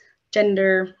mass,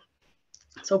 gender.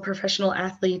 So professional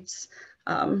athletes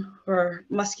who are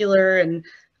muscular, and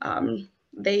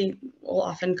they will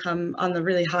often come on the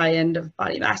really high end of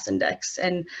body mass index,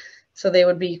 and so they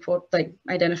would be quote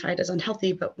identified as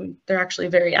unhealthy, but they're actually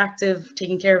very active,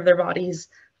 taking care of their bodies.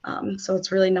 So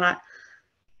it's really not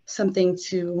something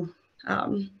to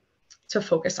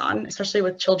focus on, especially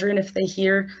with children. If they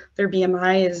hear their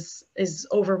BMI is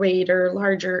overweight or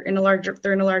they're in a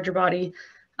larger body,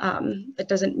 it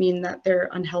doesn't mean that they're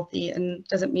unhealthy, and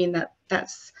doesn't mean that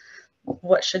that's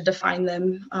what should define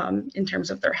them in terms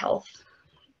of their health.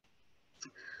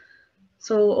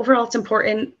 So overall, it's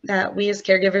important that we as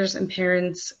caregivers and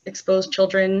parents expose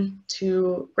children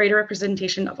to greater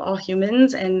representation of all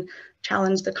humans and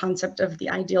challenge the concept of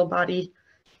the ideal body.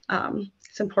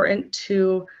 It's important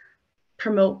to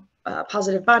promote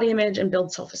positive body image and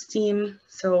build self-esteem.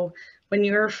 So when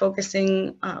you're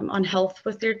focusing on health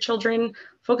with your children,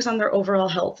 focus on their overall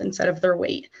health instead of their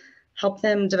weight. Help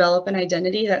them develop an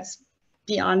identity that's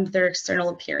beyond their external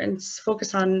appearance.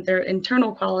 Focus on their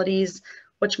internal qualities,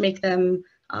 which make them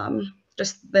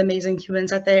just the amazing humans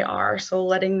that they are. So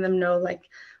letting them know,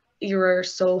 you're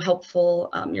so helpful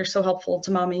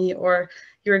to mommy, or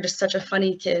you're just such a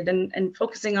funny kid, and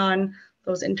focusing on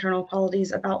those internal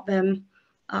qualities about them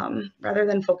rather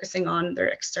than focusing on their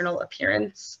external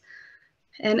appearance.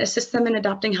 And assist them in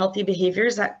adopting healthy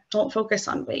behaviors that don't focus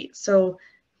on weight. So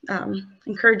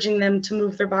encouraging them to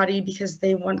move their body because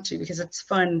they want to, because it's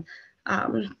fun,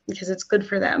 because it's good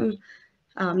for them,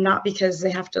 not because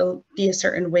they have to be a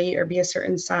certain weight or be a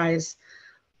certain size.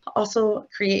 Also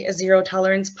create a zero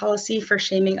tolerance policy for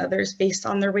shaming others based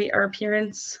on their weight or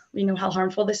appearance. We know how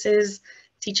harmful this is.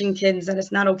 Teaching kids that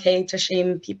it's not okay to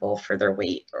shame people for their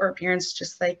weight or appearance,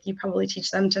 just like you probably teach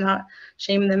them to not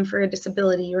shame them for a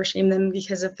disability or shame them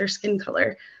because of their skin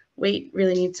color. Weight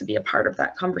really needs to be a part of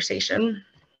that conversation.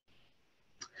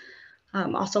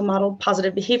 Also model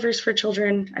positive behaviors for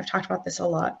children. I've talked about this a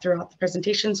lot throughout the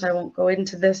presentation, so I won't go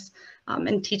into this,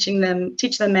 and teach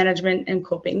them management and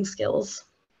coping skills.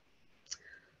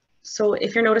 So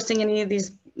if you're noticing any of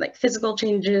these physical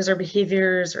changes or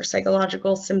behaviors or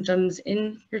psychological symptoms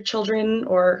in your children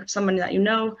or someone that you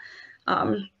know,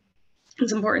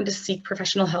 it's important to seek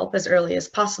professional help as early as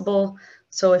possible.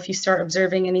 So if you start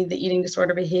observing any of the eating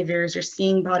disorder behaviors, or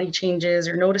seeing body changes,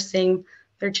 or noticing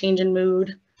their change in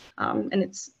mood, and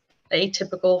it's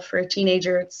atypical for a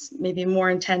teenager, it's maybe more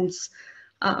intense,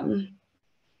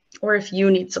 or if you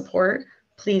need support,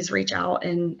 please reach out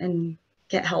and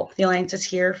get help. The Alliance is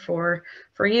here for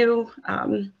you,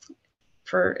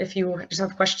 for if you just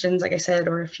have questions, like I said,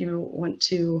 or if you want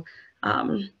to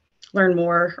learn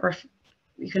more, or if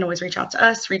you can always reach out to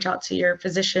us, reach out to your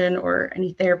physician or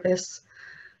any therapists.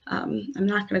 I'm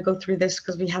not going to go through this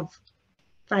because we have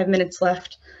 5 minutes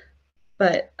left,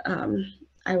 but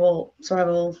I will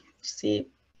see.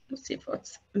 Let's see if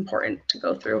what's important to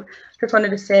go through. Just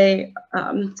wanted to say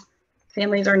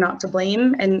families are not to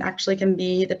blame and actually can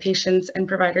be the patient's and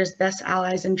providers' best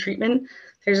allies in treatment.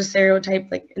 There's a stereotype,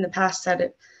 like in the past,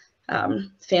 that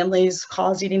families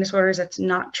cause eating disorders. That's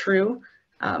not true.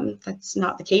 That's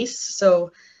not the case.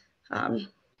 So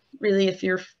really, if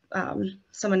you're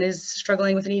someone is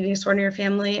struggling with an eating disorder in your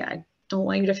family, I don't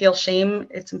want you to feel shame.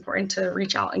 It's important to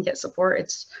reach out and get support.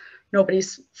 It's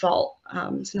nobody's fault.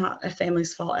 It's not a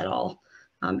family's fault at all.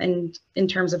 And in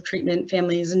terms of treatment,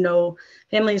 families know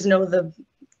the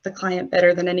client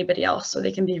better than anybody else, so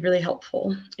they can be really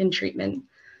helpful in treatment.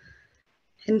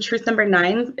 And truth number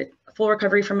 9, full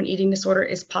recovery from an eating disorder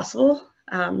is possible.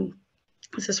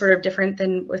 This is sort of different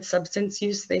than with substance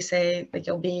use. They say like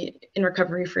you'll be in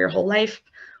recovery for your whole life.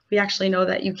 We actually know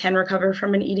that you can recover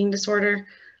from an eating disorder.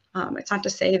 It's not to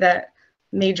say that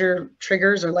major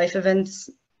triggers or life events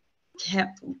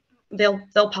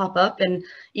they'll pop up and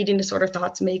eating disorder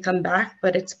thoughts may come back,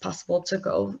 but it's possible to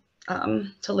go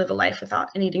to live a life without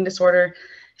an eating disorder.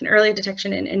 And early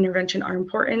detection and intervention are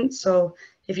important. So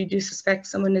if you do suspect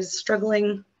someone is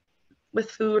struggling with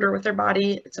food or with their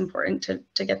body, it's important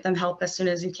to get them help as soon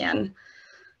as you can.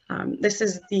 This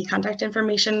is the contact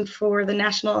information for the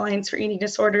National Alliance for Eating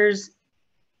Disorders.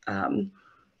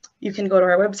 You can go to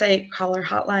our website, call our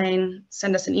hotline,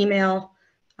 send us an email,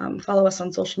 follow us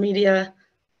on social media,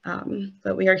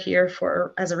 but we are here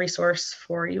as a resource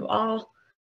for you all.